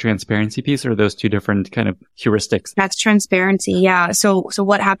point as the transparency piece, or are those two different kind of heuristics? That's transparency. Yeah. So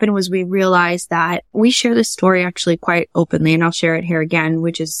what happened was we realized that we share this story actually quite openly, and I'll share it here again,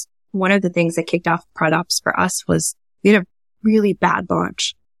 which is one of the things that kicked off ProdOps for us was we had a really bad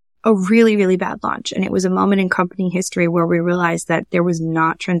launch, a really, really bad launch. And it was a moment in company history where we realized that there was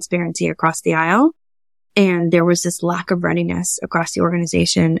not transparency across the aisle. And there was this lack of readiness across the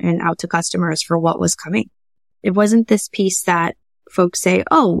organization and out to customers for what was coming. It wasn't this piece that folks say,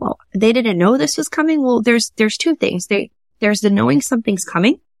 oh, well, they didn't know this was coming. Well, there's two things. There's the knowing something's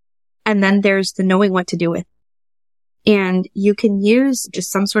coming, and then there's the knowing what to do with. And you can use just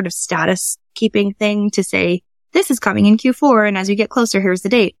some sort of status keeping thing to say, this is coming in Q4. And as we get closer, here's the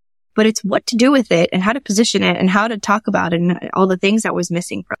date. But it's what to do with it and how to position it and how to talk about it and all the things that was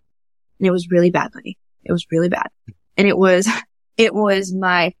missing from it. And it was really bad, buddy. It was really bad. And it was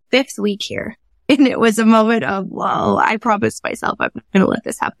my 5th week here. And it was a moment of, whoa, I promised myself I'm not going to let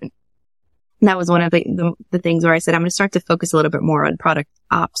this happen. And that was one of the things where I said, I'm going to start to focus a little bit more on product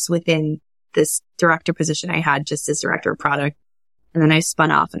ops within this director position I had just as director of product. And then I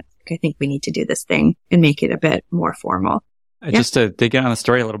spun off and I think we need to do this thing and make it a bit more formal. Just to dig in on the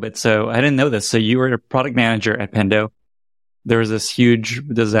story a little bit. So I didn't know this. So you were a product manager at Pendo. There was this huge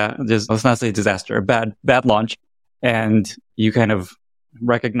disaster, let's not say disaster, a bad launch. And you kind of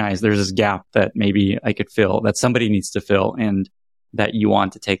recognize there's this gap that maybe I could fill, that somebody needs to fill, and that you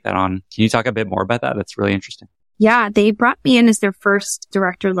want to take that on. Can you talk a bit more about that? That's really interesting. Yeah, they brought me in as their first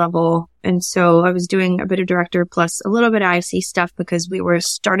director level. And so I was doing a bit of director plus a little bit of IC stuff because we were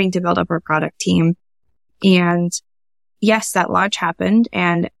starting to build up our product team. And yes, that launch happened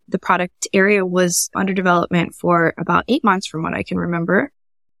and the product area was under development for about 8 months from what I can remember.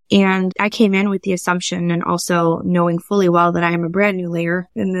 And I came in with the assumption and also knowing fully well that I am a brand new layer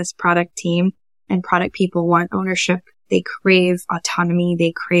in this product team, and product people want ownership. They crave autonomy.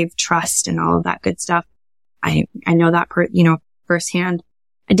 They crave trust and all of that good stuff. I know that firsthand.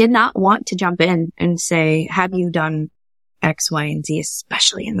 I did not want to jump in and say, have you done X, Y, and Z,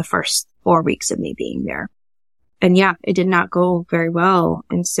 especially in the first 4 weeks of me being there. And yeah, it did not go very well.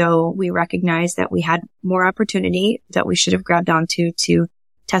 And so we recognized that we had more opportunity that we should have grabbed onto to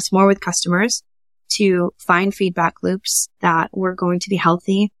test more with customers, to find feedback loops that were going to be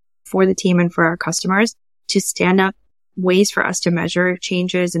healthy for the team and for our customers, to stand up ways for us to measure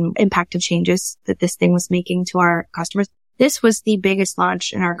changes and impact of changes that this thing was making to our customers. This was the biggest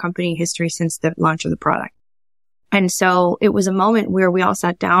launch in our company history since the launch of the product. And so it was a moment where we all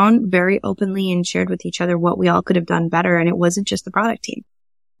sat down very openly and shared with each other what we all could have done better. And it wasn't just the product team.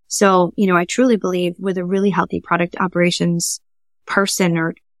 So, I truly believe with a really healthy product operations person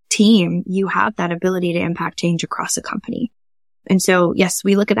or team, you have that ability to impact change across a company. And so, yes,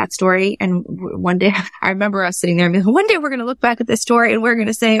 we look at that story and one day I remember us sitting there and one day we're going to look back at this story and we're going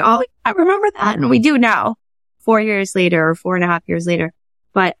to say, oh, I remember that. And we do now 4 years later or 4.5 years later.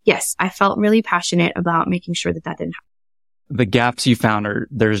 But yes, I felt really passionate about making sure that didn't happen. The gaps you found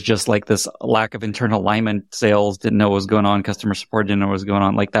there's just like this lack of internal alignment. Sales didn't know what was going on. Customer support didn't know what was going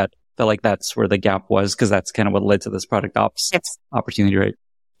on. Like that. Felt like that's where the gap was because that's kind of what led to this product ops opportunity, right?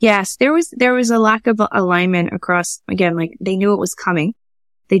 Yes, there was a lack of alignment across, again, like they knew it was coming.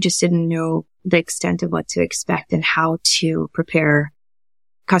 They just didn't know the extent of what to expect and how to prepare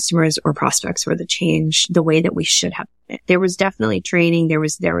customers or prospects for the change the way that we should have. There was definitely training. There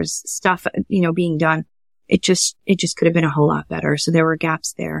was stuff, being done. It just could have been a whole lot better. So there were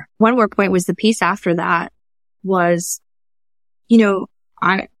gaps there. One more point was the piece after that was,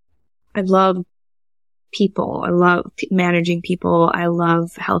 I love people. I love managing people. I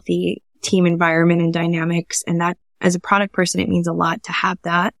love healthy team environment and dynamics. And that as a product person, it means a lot to have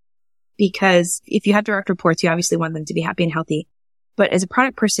that because if you have direct reports, you obviously want them to be happy and healthy. But as a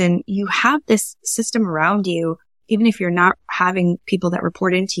product person, you have this system around you, even if you're not having people that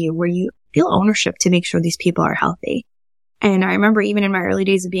report into you, where you feel ownership to make sure these people are healthy. And I remember even in my early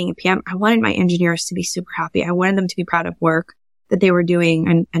days of being a PM, I wanted my engineers to be super happy. I wanted them to be proud of work that they were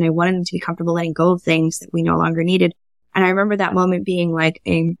doing. And I wanted them to be comfortable letting go of things that we no longer needed. And I remember that moment being like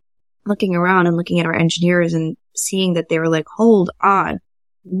looking around and looking at our engineers and seeing that they were like, hold on,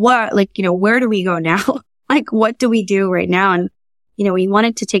 what, where do we go now? What do we do right now? And, we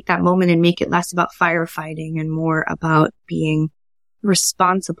wanted to take that moment and make it less about firefighting and more about being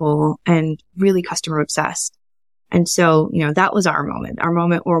responsible and really customer obsessed. And so, that was our moment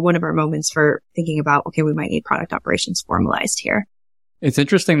or one of our moments for thinking about, okay, we might need product operations formalized here. It's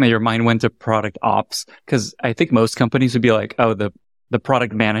interesting that your mind went to product ops because I think most companies would be like, oh, the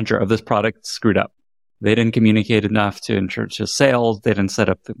product manager of this product screwed up. They didn't communicate enough to ensure just sales. They didn't set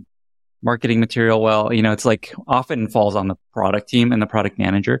up the marketing material well. It's like often falls on the product team and the product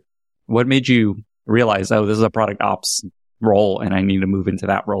manager. What made you realize, oh, this is a product ops role and I need to move into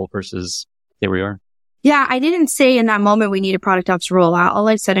that role versus here we are? Yeah, I didn't say in that moment we need a product ops role. All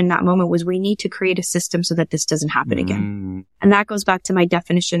I said in that moment was we need to create a system so that this doesn't happen again. And that goes back to my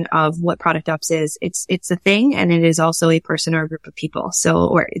definition of what product ops is. It's a thing and it is also a person or a group of people. So,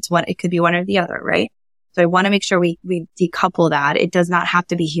 or it could be one or the other, right? So I want to make sure we decouple that. It does not have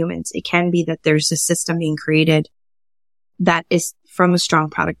to be humans. It can be that there's a system being created that is from a strong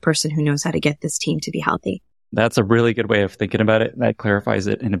product person who knows how to get this team to be healthy. That's a really good way of thinking about it. That clarifies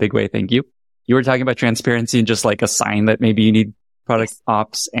it in a big way. Thank you. You were talking about transparency and just like a sign that maybe you need product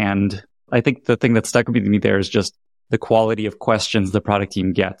ops. And I think the thing that stuck with me there is just the quality of questions the product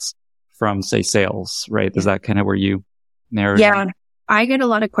team gets from, say, sales, right? Is that kind of where you narrowed it? Yeah. I get a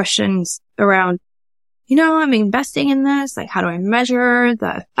lot of questions around, I'm investing in this. Like, how do I measure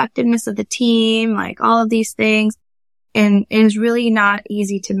the effectiveness of the team? Like all of these things. And it's really not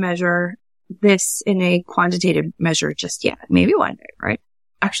easy to measure this in a quantitative measure just yet. Maybe one day, right?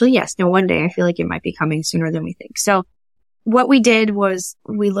 Actually, yes. No, one day I feel like it might be coming sooner than we think. So what we did was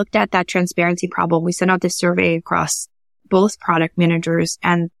we looked at that transparency problem. We sent out this survey across both product managers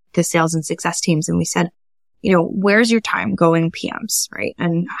and the sales and success teams. And we said, where's your time going PMs, right?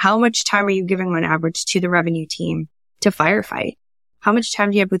 And how much time are you giving on average to the revenue team to firefight? How much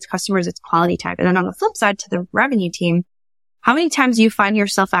time do you have with customers? It's quality time. And then on the flip side to the revenue team, how many times do you find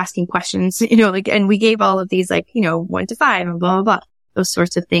yourself asking questions, and we gave all of these 1 to 5 and blah, blah, blah, those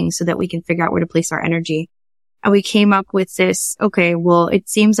sorts of things so that we can figure out where to place our energy. And we came up with this, okay, well, it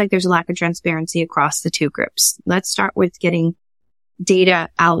seems like there's a lack of transparency across the two groups. Let's start with getting data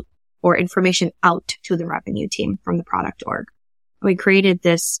out or information out to the revenue team from the product org. We created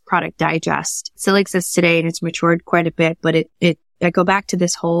this product digest. It still exists today and it's matured quite a bit, but I go back to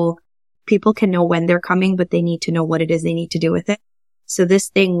this whole people can know when they're coming, but they need to know what it is they need to do with it. So this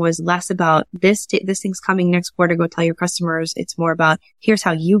thing was less about this thing's coming next quarter, go tell your customers. It's more about here's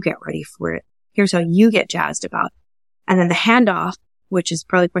how you get ready for it. Here's how you get jazzed about. And then the handoff, which is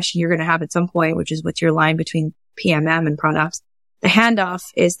probably a question you're going to have at some point, which is what's your line between PMM and products. The handoff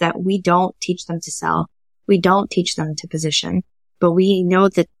is that we don't teach them to sell. We don't teach them to position, but we know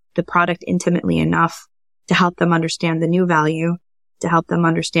that the product intimately enough to help them understand the new value, to help them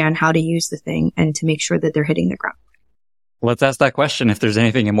understand how to use the thing and to make sure that they're hitting the ground. Let's ask that question if there's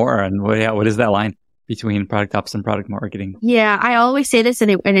anything more. And what is that line between product ops and product marketing? Yeah, I always say this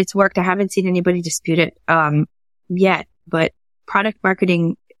and it's worked. I haven't seen anybody dispute it yet, but product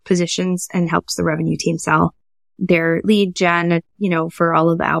marketing positions and helps the revenue team sell their lead gen, for all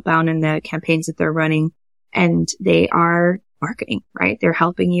of the outbound and the campaigns that they're running. And they are marketing, right? They're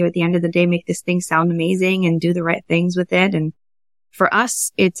helping you at the end of the day make this thing sound amazing and do the right things with it. And for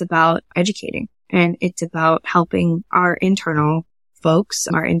us, it's about educating and it's about helping our internal folks,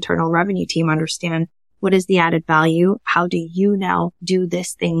 our internal revenue team understand what is the added value? How do you now do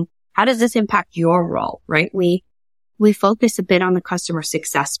this thing? How does this impact your role, right? We focus a bit on the customer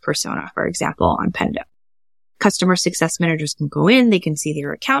success persona, for example, on Pendo. Customer success managers can go in, they can see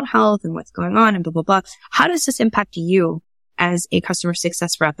their account health and what's going on and blah, blah, blah. How does this impact you as a customer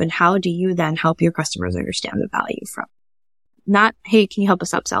success rep? And how do you then help your customers understand the value from? Not, hey, can you help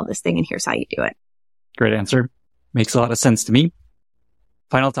us upsell this thing? And here's how you do it. Great answer. Makes a lot of sense to me.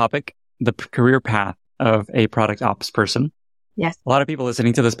 Final topic, the career path of a product ops person. Yes. A lot of people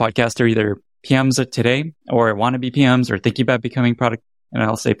listening to this podcast are either PMs today or want to be PMs or thinking about becoming product, and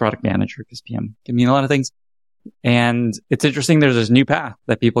I'll say product manager because PM can mean a lot of things. And it's interesting. There's this new path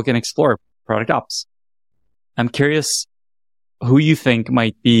that people can explore, product ops. I'm curious who you think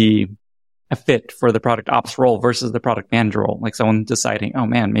might be a fit for the product ops role versus the product manager role. Like someone deciding, oh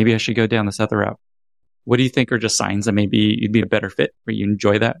man, maybe I should go down this other route. What do you think are just signs that maybe you'd be a better fit or you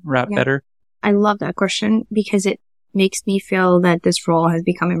enjoy that route better? I love that question because it makes me feel that this role has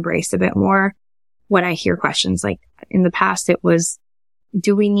become embraced a bit more. When I hear questions like in the past, it was,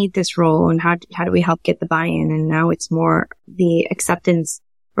 do we need this role and how do we help get the buy-in? And now it's more the acceptance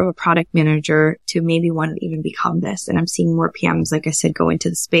from a product manager to maybe want to even become this. And I'm seeing more PMs, like I said, go into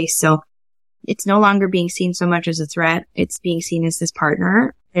the space. So it's no longer being seen so much as a threat. It's being seen as this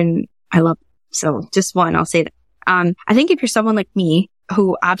partner. And I love it. So just one, I'll say that. I think if you're someone like me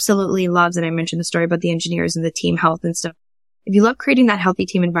who absolutely loves, and I mentioned the story about the engineers and the team health and stuff. If you love creating that healthy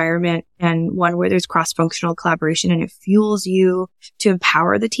team environment and one where there's cross-functional collaboration and it fuels you to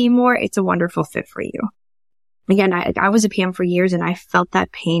empower the team more, it's a wonderful fit for you. Again, I was a PM for years and I felt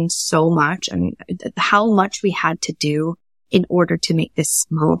that pain so much and how much we had to do in order to make this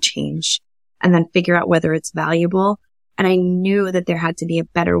small change and then figure out whether it's valuable. And I knew that there had to be a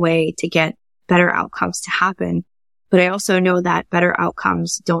better way to get better outcomes to happen. But I also know that better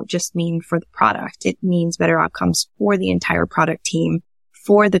outcomes don't just mean for the product. It means better outcomes for the entire product team,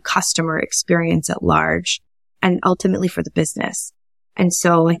 for the customer experience at large, and ultimately for the business. And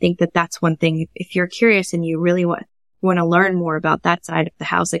so I think that that's one thing. If you're curious and you really want to learn more about that side of the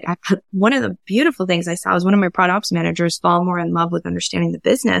house, one of the beautiful things I saw was one of my product ops managers fall more in love with understanding the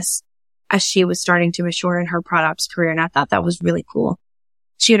business as she was starting to mature in her product ops career. And I thought that was really cool.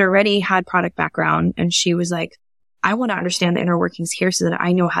 She had already had product background and she was like, I want to understand the inner workings here so that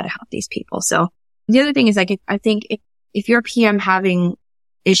I know how to help these people. So the other thing is I think if you're a PM having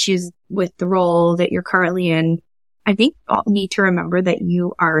issues with the role that you're currently in, I think you all need to remember that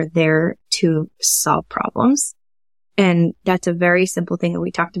you are there to solve problems. And that's a very simple thing that we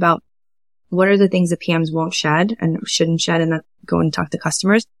talked about. What are the things that PMs won't shed and shouldn't shed and then go and talk to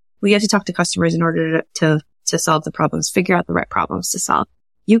customers? We have to talk to customers in order to solve the problems, figure out the right problems to solve.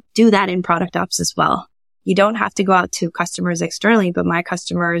 You do that in product ops as well. You don't have to go out to customers externally, but my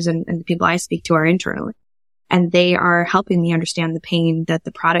customers and the people I speak to are internally. And they are helping me understand the pain that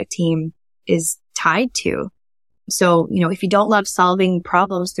the product team is tied to. So, if you don't love solving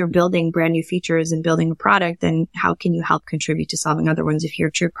problems through building brand new features and building a product, then how can you help contribute to solving other ones? If you're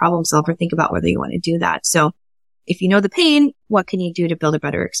a true problem solver, think about whether you want to do that. So if you know the pain, what can you do to build a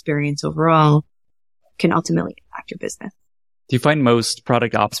better experience overall can ultimately impact your business. Do you find most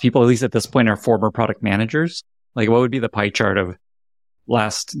product ops people, at least at this point, are former product managers? Like, what would be the pie chart of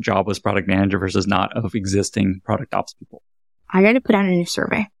last job was product manager versus not of existing product ops people? I got to put out a new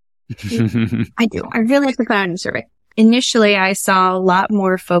survey. I do. I really like to put out a new survey. Initially, I saw a lot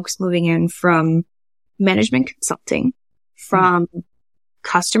more folks moving in from management consulting, from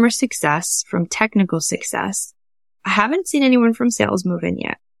customer success, from technical success. I haven't seen anyone from sales move in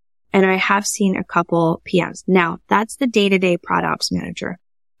yet. And I have seen a couple PMs. Now, that's the day-to-day product ops manager.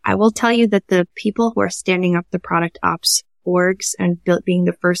 I will tell you that the people who are standing up the product ops orgs and being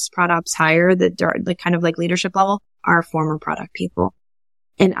the first product ops hire, the kind of like leadership level, are former product people.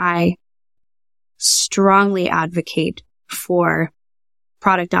 And I strongly advocate for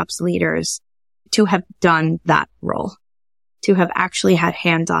product ops leaders to have done that role, to have actually had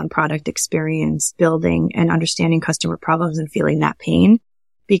hands-on product experience building and understanding customer problems and feeling that pain,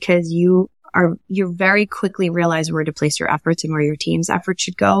 because you very quickly realize where to place your efforts and where your team's efforts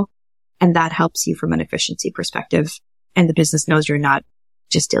should go. And that helps you from an efficiency perspective. And the business knows you're not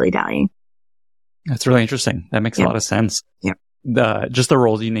just dilly-dallying. That's really interesting. That makes a lot of sense. Yeah. Just the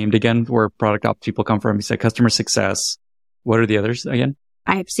roles you named again, where product ops people come from. You said customer success. What are the others again?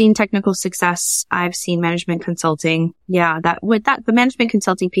 I've seen technical success. I've seen management consulting. Yeah, the management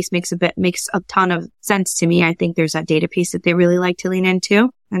consulting piece makes a ton of sense to me. I think there's that data piece that they really like to lean into,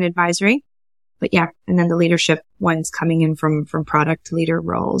 and advisory. But yeah, and then the leadership ones coming in from product leader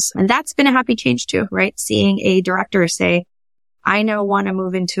roles. And that's been a happy change too, right? Seeing a director say, I now want to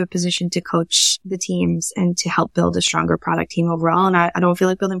move into a position to coach the teams and to help build a stronger product team overall. And I don't feel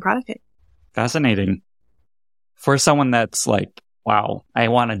like building product. Fascinating. For someone that's like, wow, I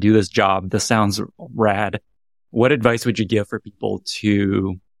want to do this job. This sounds rad. What advice would you give for people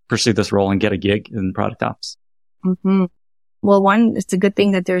to pursue this role and get a gig in product ops? Mm-hmm. Well, one, it's a good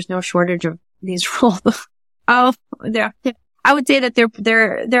thing that there's no shortage of these roles. I would say that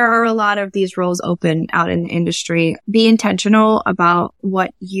there are a lot of these roles open out in the industry. Be intentional about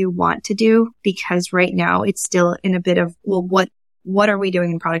what you want to do, because right now it's still in a bit of, well, what are we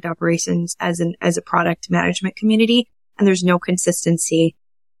doing in product operations as a product management community? And there's no consistency,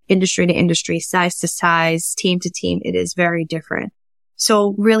 industry to industry, size to size, team to team. It is very different.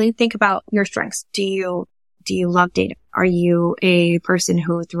 So really think about your strengths. Do you love data? Are you a person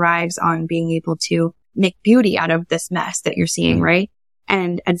who thrives on being able to make beauty out of this mess that you're seeing, right?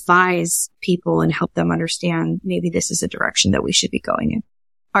 And advise people and help them understand maybe this is a direction that we should be going in.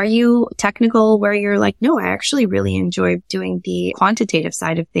 Are you technical where you're like, no, I actually really enjoy doing the quantitative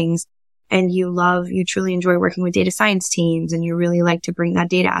side of things, and you truly enjoy working with data science teams, and you really like to bring that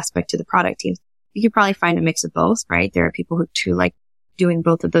data aspect to the product teams? You could probably find a mix of both, right? There are people who truly like doing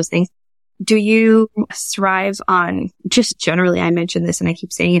both of those things. Do you thrive on, just generally, I mentioned this and I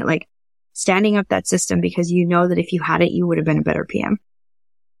keep saying it, like standing up that system because you know that if you had it, you would have been a better PM.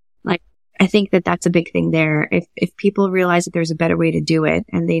 Like, I think that that's a big thing there. If people realize that there's a better way to do it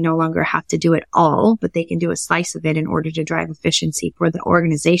and they no longer have to do it all, but they can do a slice of it in order to drive efficiency for the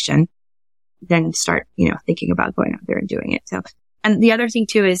organization, then start, thinking about going out there and doing it. So, and the other thing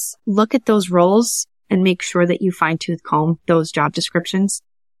too is look at those roles and make sure that you fine tooth comb those job descriptions.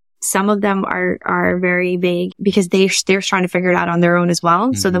 Some of them are very vague because they're trying to figure it out on their own as well.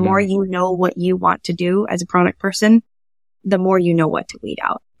 Mm-hmm. So the more you know what you want to do as a product person, the more you know what to weed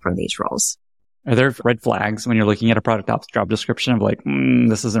out from these roles. Are there red flags when you're looking at a product ops job description of like,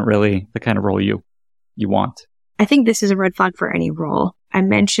 this isn't really the kind of role you want? I think this is a red flag for any role. I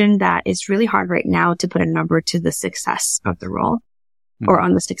mentioned that it's really hard right now to put a number to the success of the role or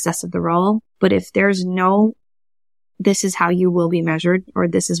on the success of the role. But if there's no, this is how you will be measured, or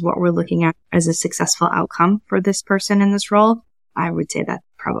this is what we're looking at as a successful outcome for this person in this role, I would say that's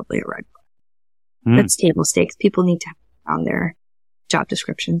probably a red flag. That's table stakes. People need to have it on their job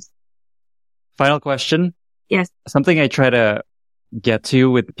descriptions. Final question. Yes. Something I try to get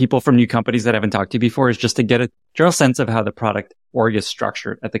to with people from new companies that I haven't talked to before is just to get a general sense of how the product org is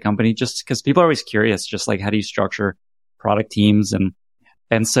structured at the company, just because people are always curious, just like, how do you structure product teams?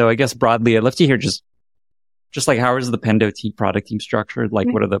 And so I guess broadly, I'd love to hear just like, how is the Pendo product team structured? Like,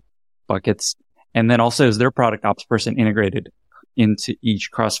 what are the buckets? And then also, is their product ops person integrated into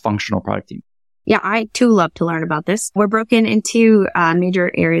each cross-functional product team? Yeah, I too love to learn about this. We're broken into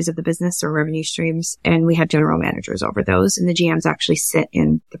major areas of the business or revenue streams, and we have general managers over those. And the GMs actually sit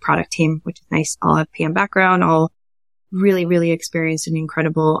in the product team, which is nice. All have PM background, all really, really experienced and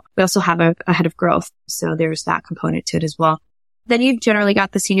incredible. We also have a head of growth. So there's that component to it as well. Then you've generally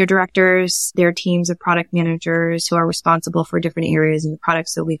got the senior directors, their teams of product managers who are responsible for different areas in the product.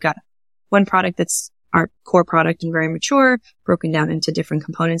 So we've got one product that's our core product and very mature, broken down into different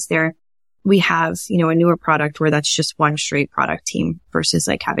components there. We have, a newer product where that's just one straight product team versus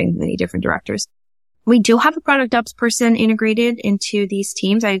like having many different directors. We do have a product ops person integrated into these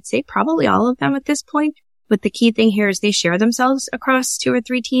teams. I'd say probably all of them at this point. But the key thing here is they share themselves across 2 or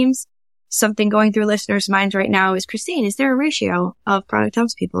 3 teams. Something going through listeners' minds right now is, Christine, is there a ratio of product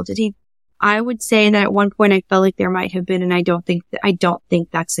ops people to team? I would say that at one point I felt like there might have been, and I don't think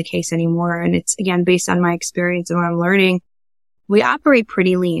that's the case anymore. And it's, again, based on my experience and what I'm learning. We operate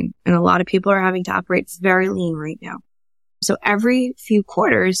pretty lean, and a lot of people are having to operate very lean right now. So every few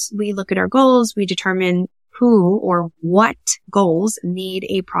quarters, we look at our goals, we determine who or what goals need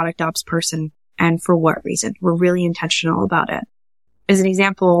a product ops person and for what reason. We're really intentional about it. As an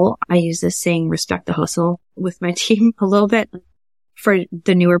example, I use this saying, respect the hustle with my team a little bit for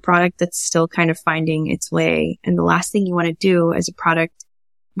the newer product that's still kind of finding its way. And the last thing you want to do as a product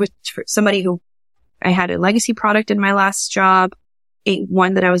for somebody who I had a legacy product in my last job,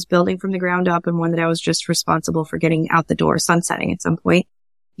 one that I was building from the ground up and one that I was just responsible for getting out the door, sunsetting at some point.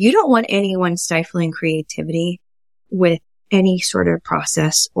 You don't want anyone stifling creativity with any sort of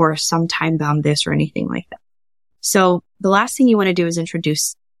process or some time bound this or anything like that. So the last thing you want to do is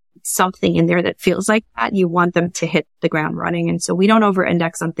introduce something in there that feels like that. You want them to hit the ground running. And so we don't over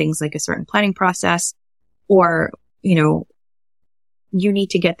index on things like a certain planning process or, you need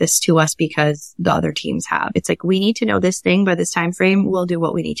to get this to us because the other teams have. It's like, we need to know this thing by this time frame. We'll do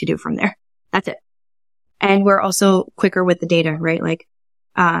what we need to do from there. That's it. And we're also quicker with the data, right? Like,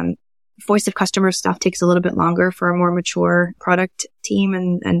 voice of customer stuff takes a little bit longer for a more mature product team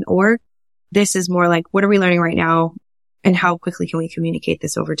and org. This is more like, what are we learning right now? And how quickly can we communicate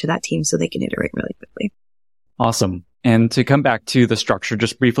this over to that team so they can iterate really quickly? Awesome. And to come back to the structure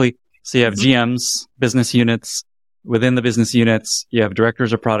just briefly. So you have GMs, business units. Within the business units, you have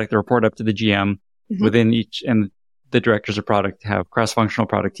directors of product that report up to the GM. Within each, and the directors of product have cross-functional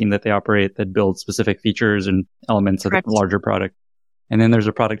product team that they operate that build specific features and elements of the larger product. And then there's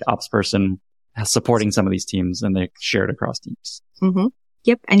a product ops person supporting some of these teams, and they're shared across teams.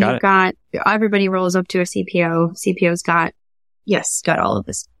 Yep. And you've got, everybody rolls up to a CPO. CPO's got all of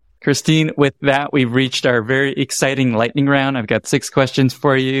this. Christine, with that, we've reached our very exciting lightning round. I've got 6 questions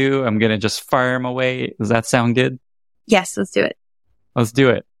for you. I'm going to just fire them away. Does that sound good? Yes, let's do it. Let's do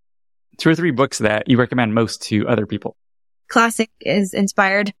it. 2 or 3 books that you recommend most to other people. Classic is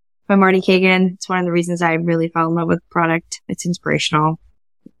Inspired by Marty Kagan. It's one of the reasons I really fell in love with the product. It's inspirational.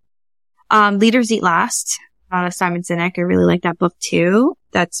 Leaders Eat Last, Simon Sinek. I really like that book too.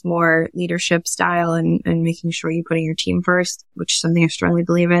 That's more leadership style and making sure you're putting your team first, which is something I strongly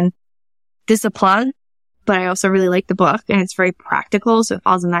believe in. This is a plug, but I also really like the book and it's very practical. So it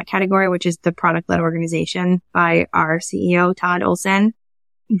falls in that category, which is The Product-Led Organization by our CEO, Todd Olson.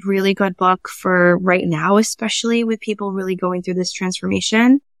 Really good book for right now, especially with people really going through this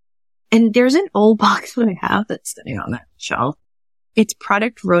transformation. And there's an old box that I have that's sitting on that shelf. It's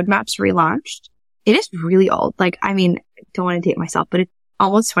Product Roadmaps Relaunched. It is really old. Like, I mean, I don't want to date myself, but it's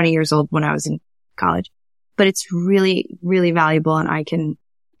almost 20 years old when I was in college. But it's really, really valuable, and I can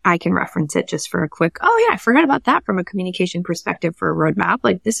reference it just for a quick, oh yeah, I forgot about that from a communication perspective for a roadmap.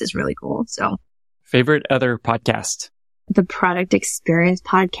 Like, this is really cool. So, favorite other podcast? The Product Experience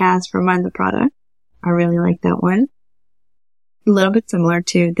podcast from Mind the Product. I really like that one. A little bit similar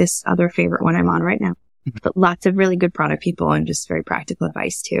to this other favorite one I'm on right now. But lots of really good product people and just very practical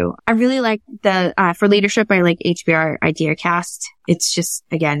advice too. I really like for leadership, I like HBR IdeaCast. It's just,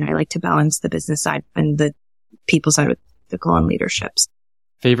 again, I like to balance the business side and the people side with the goal and leaderships.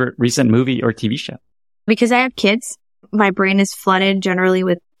 Favorite recent movie or TV show? Because I have kids, my brain is flooded generally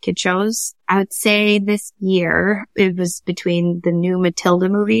with kid shows. I would say this year it was between the new Matilda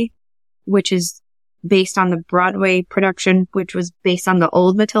movie, which is based on the Broadway production, which was based on the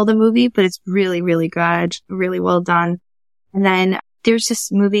old Matilda movie, but it's really, really good, really well done. And then there's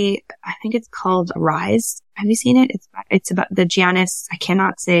this movie, I think it's called Rise. Have you seen it? It's about the Giannis, I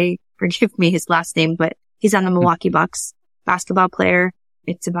cannot say, forgive me, his last name, but he's on the Milwaukee Bucks basketball player.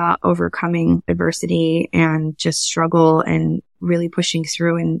 It's about overcoming adversity and just struggle and really pushing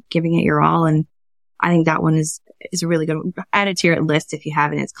through and giving it your all. And I think that one is a really good one. Add it to your list if you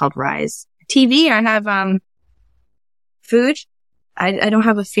haven't. It's called Rise. TV, I have food. I don't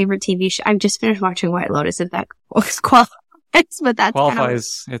have a favorite TV show. I've just finished watching White Lotus, if that qualifies, but that's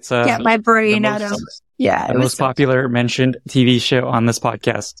qualifies. Kind of, it's my brain out of the most popular mentioned TV show on this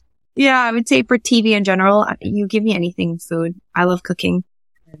podcast. Yeah, I would say for TV in general, you give me anything food. I love cooking.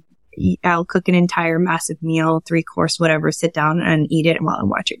 I'll cook an entire massive meal, 3-course, whatever, sit down and eat it while I'm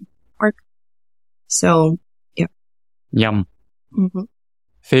watching work. So, yeah. Yum. Mm-hmm.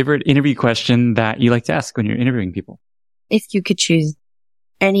 Favorite interview question that you like to ask when you're interviewing people? If you could choose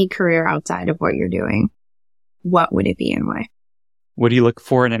any career outside of what you're doing, what would it be and why? What do you look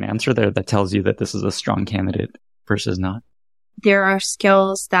for in an answer there that tells you that this is a strong candidate versus not? There are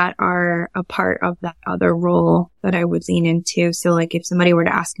skills that are a part of that other role that I would lean into. So like if somebody were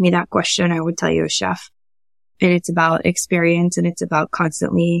to ask me that question, I would tell you a chef. And it's about experience, and it's about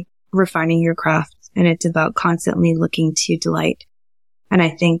constantly refining your craft, and it's about constantly looking to delight. And I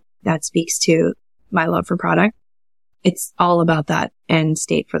think that speaks to my love for product. It's all about that end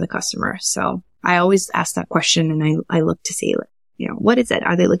state for the customer. So I always ask that question, and I look to see, what is it?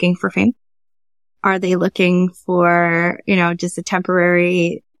 Are they looking for fame? Are they looking for, just a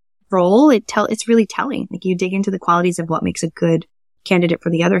temporary role? It's really telling. Like you dig into the qualities of what makes a good candidate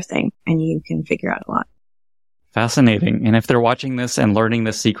for the other thing, and you can figure out a lot. Fascinating. And if they're watching this and learning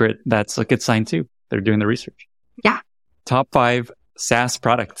this secret, that's a good sign too. They're doing the research. Yeah. Top 5 SaaS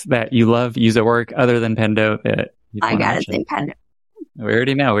products that you love, use at work other than Pendo. I gotta say Pendo. We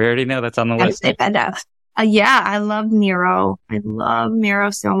already know that's on the list. Say Pendo. Yeah, I love Miro. I love Miro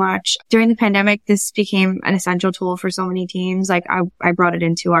so much. During the pandemic, this became an essential tool for so many teams. Like I brought it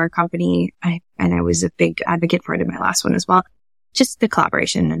into our company, and I was a big advocate for it in my last one as well. Just the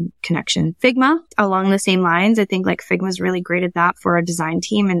collaboration and connection. Figma, along the same lines. I think like Figma is really great at that for a design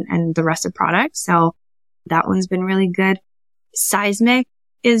team and the rest of products. So that one's been really good. Seismic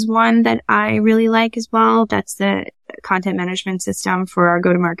is one that I really like as well. That's the content management system for our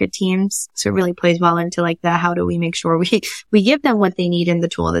go-to-market teams. So it really plays well into like the how do we make sure we give them what they need in the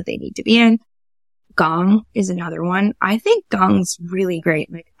tool that they need to be in. Gong is another one. I think Gong's really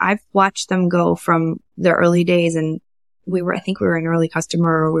great. Like I've watched them go from the early days, and I think we were an early customer,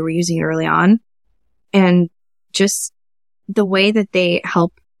 or we were using it early on. And just the way that they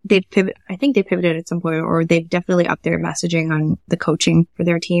help, I think they pivoted at some point, or they've definitely upped their messaging on the coaching for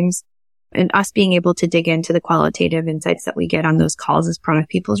their teams. And us being able to dig into the qualitative insights that we get on those calls as product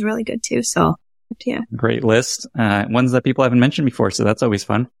people is really good too. So, yeah. Great list. Ones that people haven't mentioned before. So that's always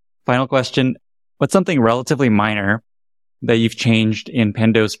fun. Final question. What's something relatively minor that you've changed in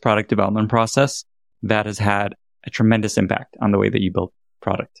Pendo's product development process that has had a tremendous impact on the way that you build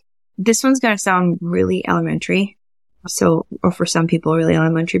product? This one's going to sound really elementary. So, or for some people really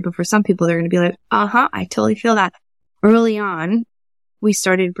elementary, but for some people, they're going to be like, I totally feel that. Early on, we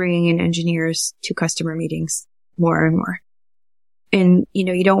started bringing in engineers to customer meetings more and more. And,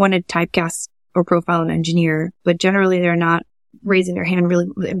 you don't want to typecast or profile an engineer, but generally they're not raising their hand really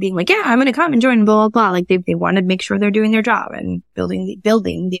and being like, yeah, I'm going to come and join, blah, blah, blah. Like they want to make sure they're doing their job and building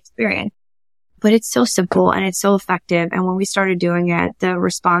the experience. But it's so simple and it's so effective. And when we started doing it, the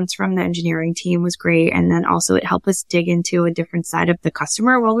response from the engineering team was great. And then also it helped us dig into a different side of the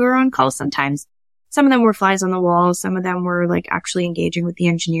customer while we were on calls sometimes. Some of them were flies on the wall. Some of them were like actually engaging with the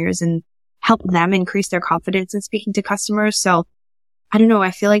engineers and help them increase their confidence in speaking to customers. So I don't know. I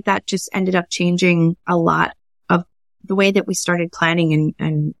feel like that just ended up changing a lot of the way that we started planning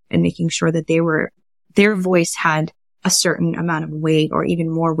and making sure that their voice had a certain amount of weight or even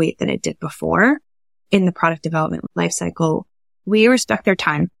more weight than it did before in the product development lifecycle. We respect their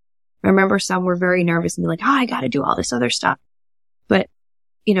time. I remember some were very nervous and be like, I got to do all this other stuff. But,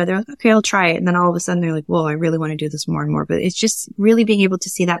 they're like, okay, I'll try it. And then all of a sudden they're like, whoa, I really want to do this more and more. But it's just really being able to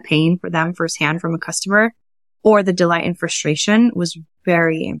see that pain for them firsthand from a customer, or the delight and frustration was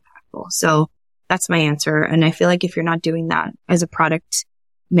very impactful. So that's my answer. And I feel like if you're not doing that as a product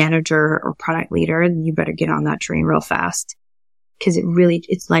manager or product leader, then you better get on that train real fast, because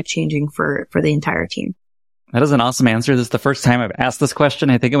it's life changing for the entire team. That is an awesome answer. This is the first time I've asked this question.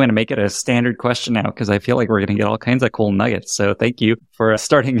 I think I'm going to make it a standard question now, because I feel like we're going to get all kinds of cool nuggets. So thank you for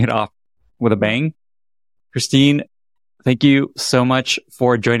starting it off with a bang. Christine, thank you so much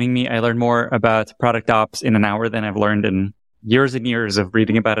for joining me. I learned more about product ops in an hour than I've learned in years and years of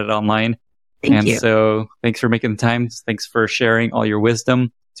reading about it online. Thank you. So thanks for making the time. Thanks for sharing all your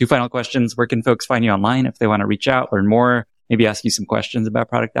wisdom. 2 final questions. Where can folks find you online if they want to reach out, learn more, maybe ask you some questions about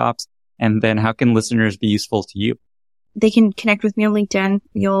product ops? And then how can listeners be useful to you? They can connect with me on LinkedIn.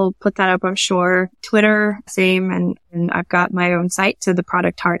 You'll put that up, I'm sure. Twitter, same. And I've got my own site, so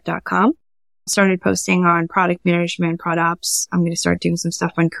theproductheart.com. Started posting on product management, product ops. I'm going to start doing some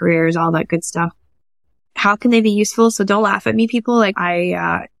stuff on careers, all that good stuff. How can they be useful? So don't laugh at me, people. Like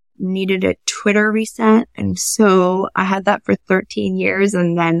I needed a Twitter reset. And so I had that for 13 years,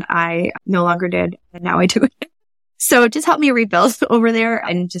 and then I no longer did. And now I do it. So just help me rebuild over there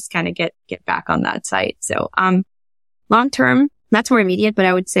and just kind of get back on that site. So, long term, that's more immediate, but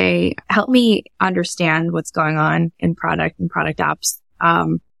I would say help me understand what's going on in product and product ops.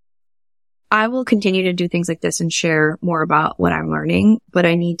 I will continue to do things like this and share more about what I'm learning, but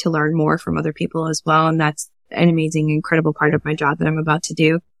I need to learn more from other people as well. And that's an amazing, incredible part of my job that I'm about to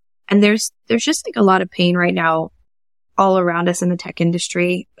do. And there's just like a lot of pain right now all around us in the tech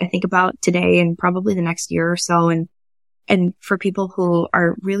industry. I think about today and probably the next year or so. And for people who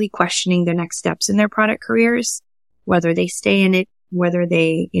are really questioning their next steps in their product careers, whether they stay in it, whether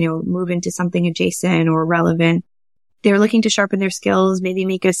they, move into something adjacent or relevant, they're looking to sharpen their skills, maybe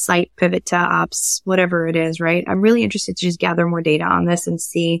make a slight pivot to ops, whatever it is, right? I'm really interested to just gather more data on this and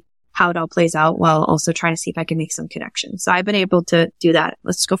see how it all plays out while also trying to see if I can make some connections. So I've been able to do that.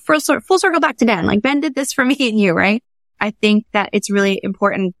 Let's go full circle back to Ben. Like Ben did this for me and you, right? I think that it's really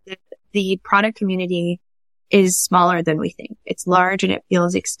important that the product community is smaller than we think. It's large and it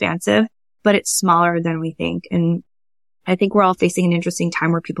feels expansive, but it's smaller than we think. And I think we're all facing an interesting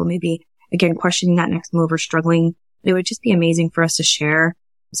time where people may be, again, questioning that next move or struggling. It would just be amazing for us to share.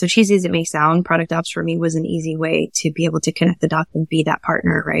 So cheesy as it may sound, product ops for me was an easy way to be able to connect the dots and be that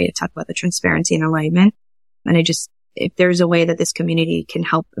partner, right? To talk about the transparency and alignment. And if there's a way that this community can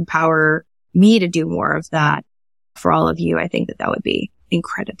help empower me to do more of that for all of you, I think that would be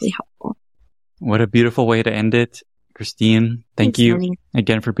incredibly helpful. What a beautiful way to end it. Christine, thank you Lenny.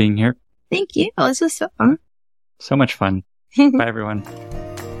 again for being here. Thank you. Oh, this was so fun. So much fun. Bye, everyone.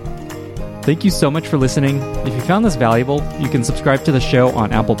 Thank you so much for listening. If you found this valuable, you can subscribe to the show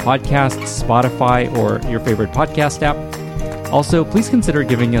on Apple Podcasts, Spotify, or your favorite podcast app. Also, please consider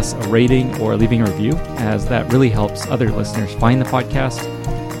giving us a rating or leaving a review, as that really helps other listeners find the podcast.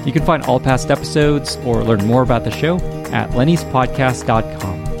 You can find all past episodes or learn more about the show at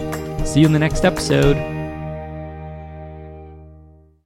lennyspodcast.com. See you in the next episode.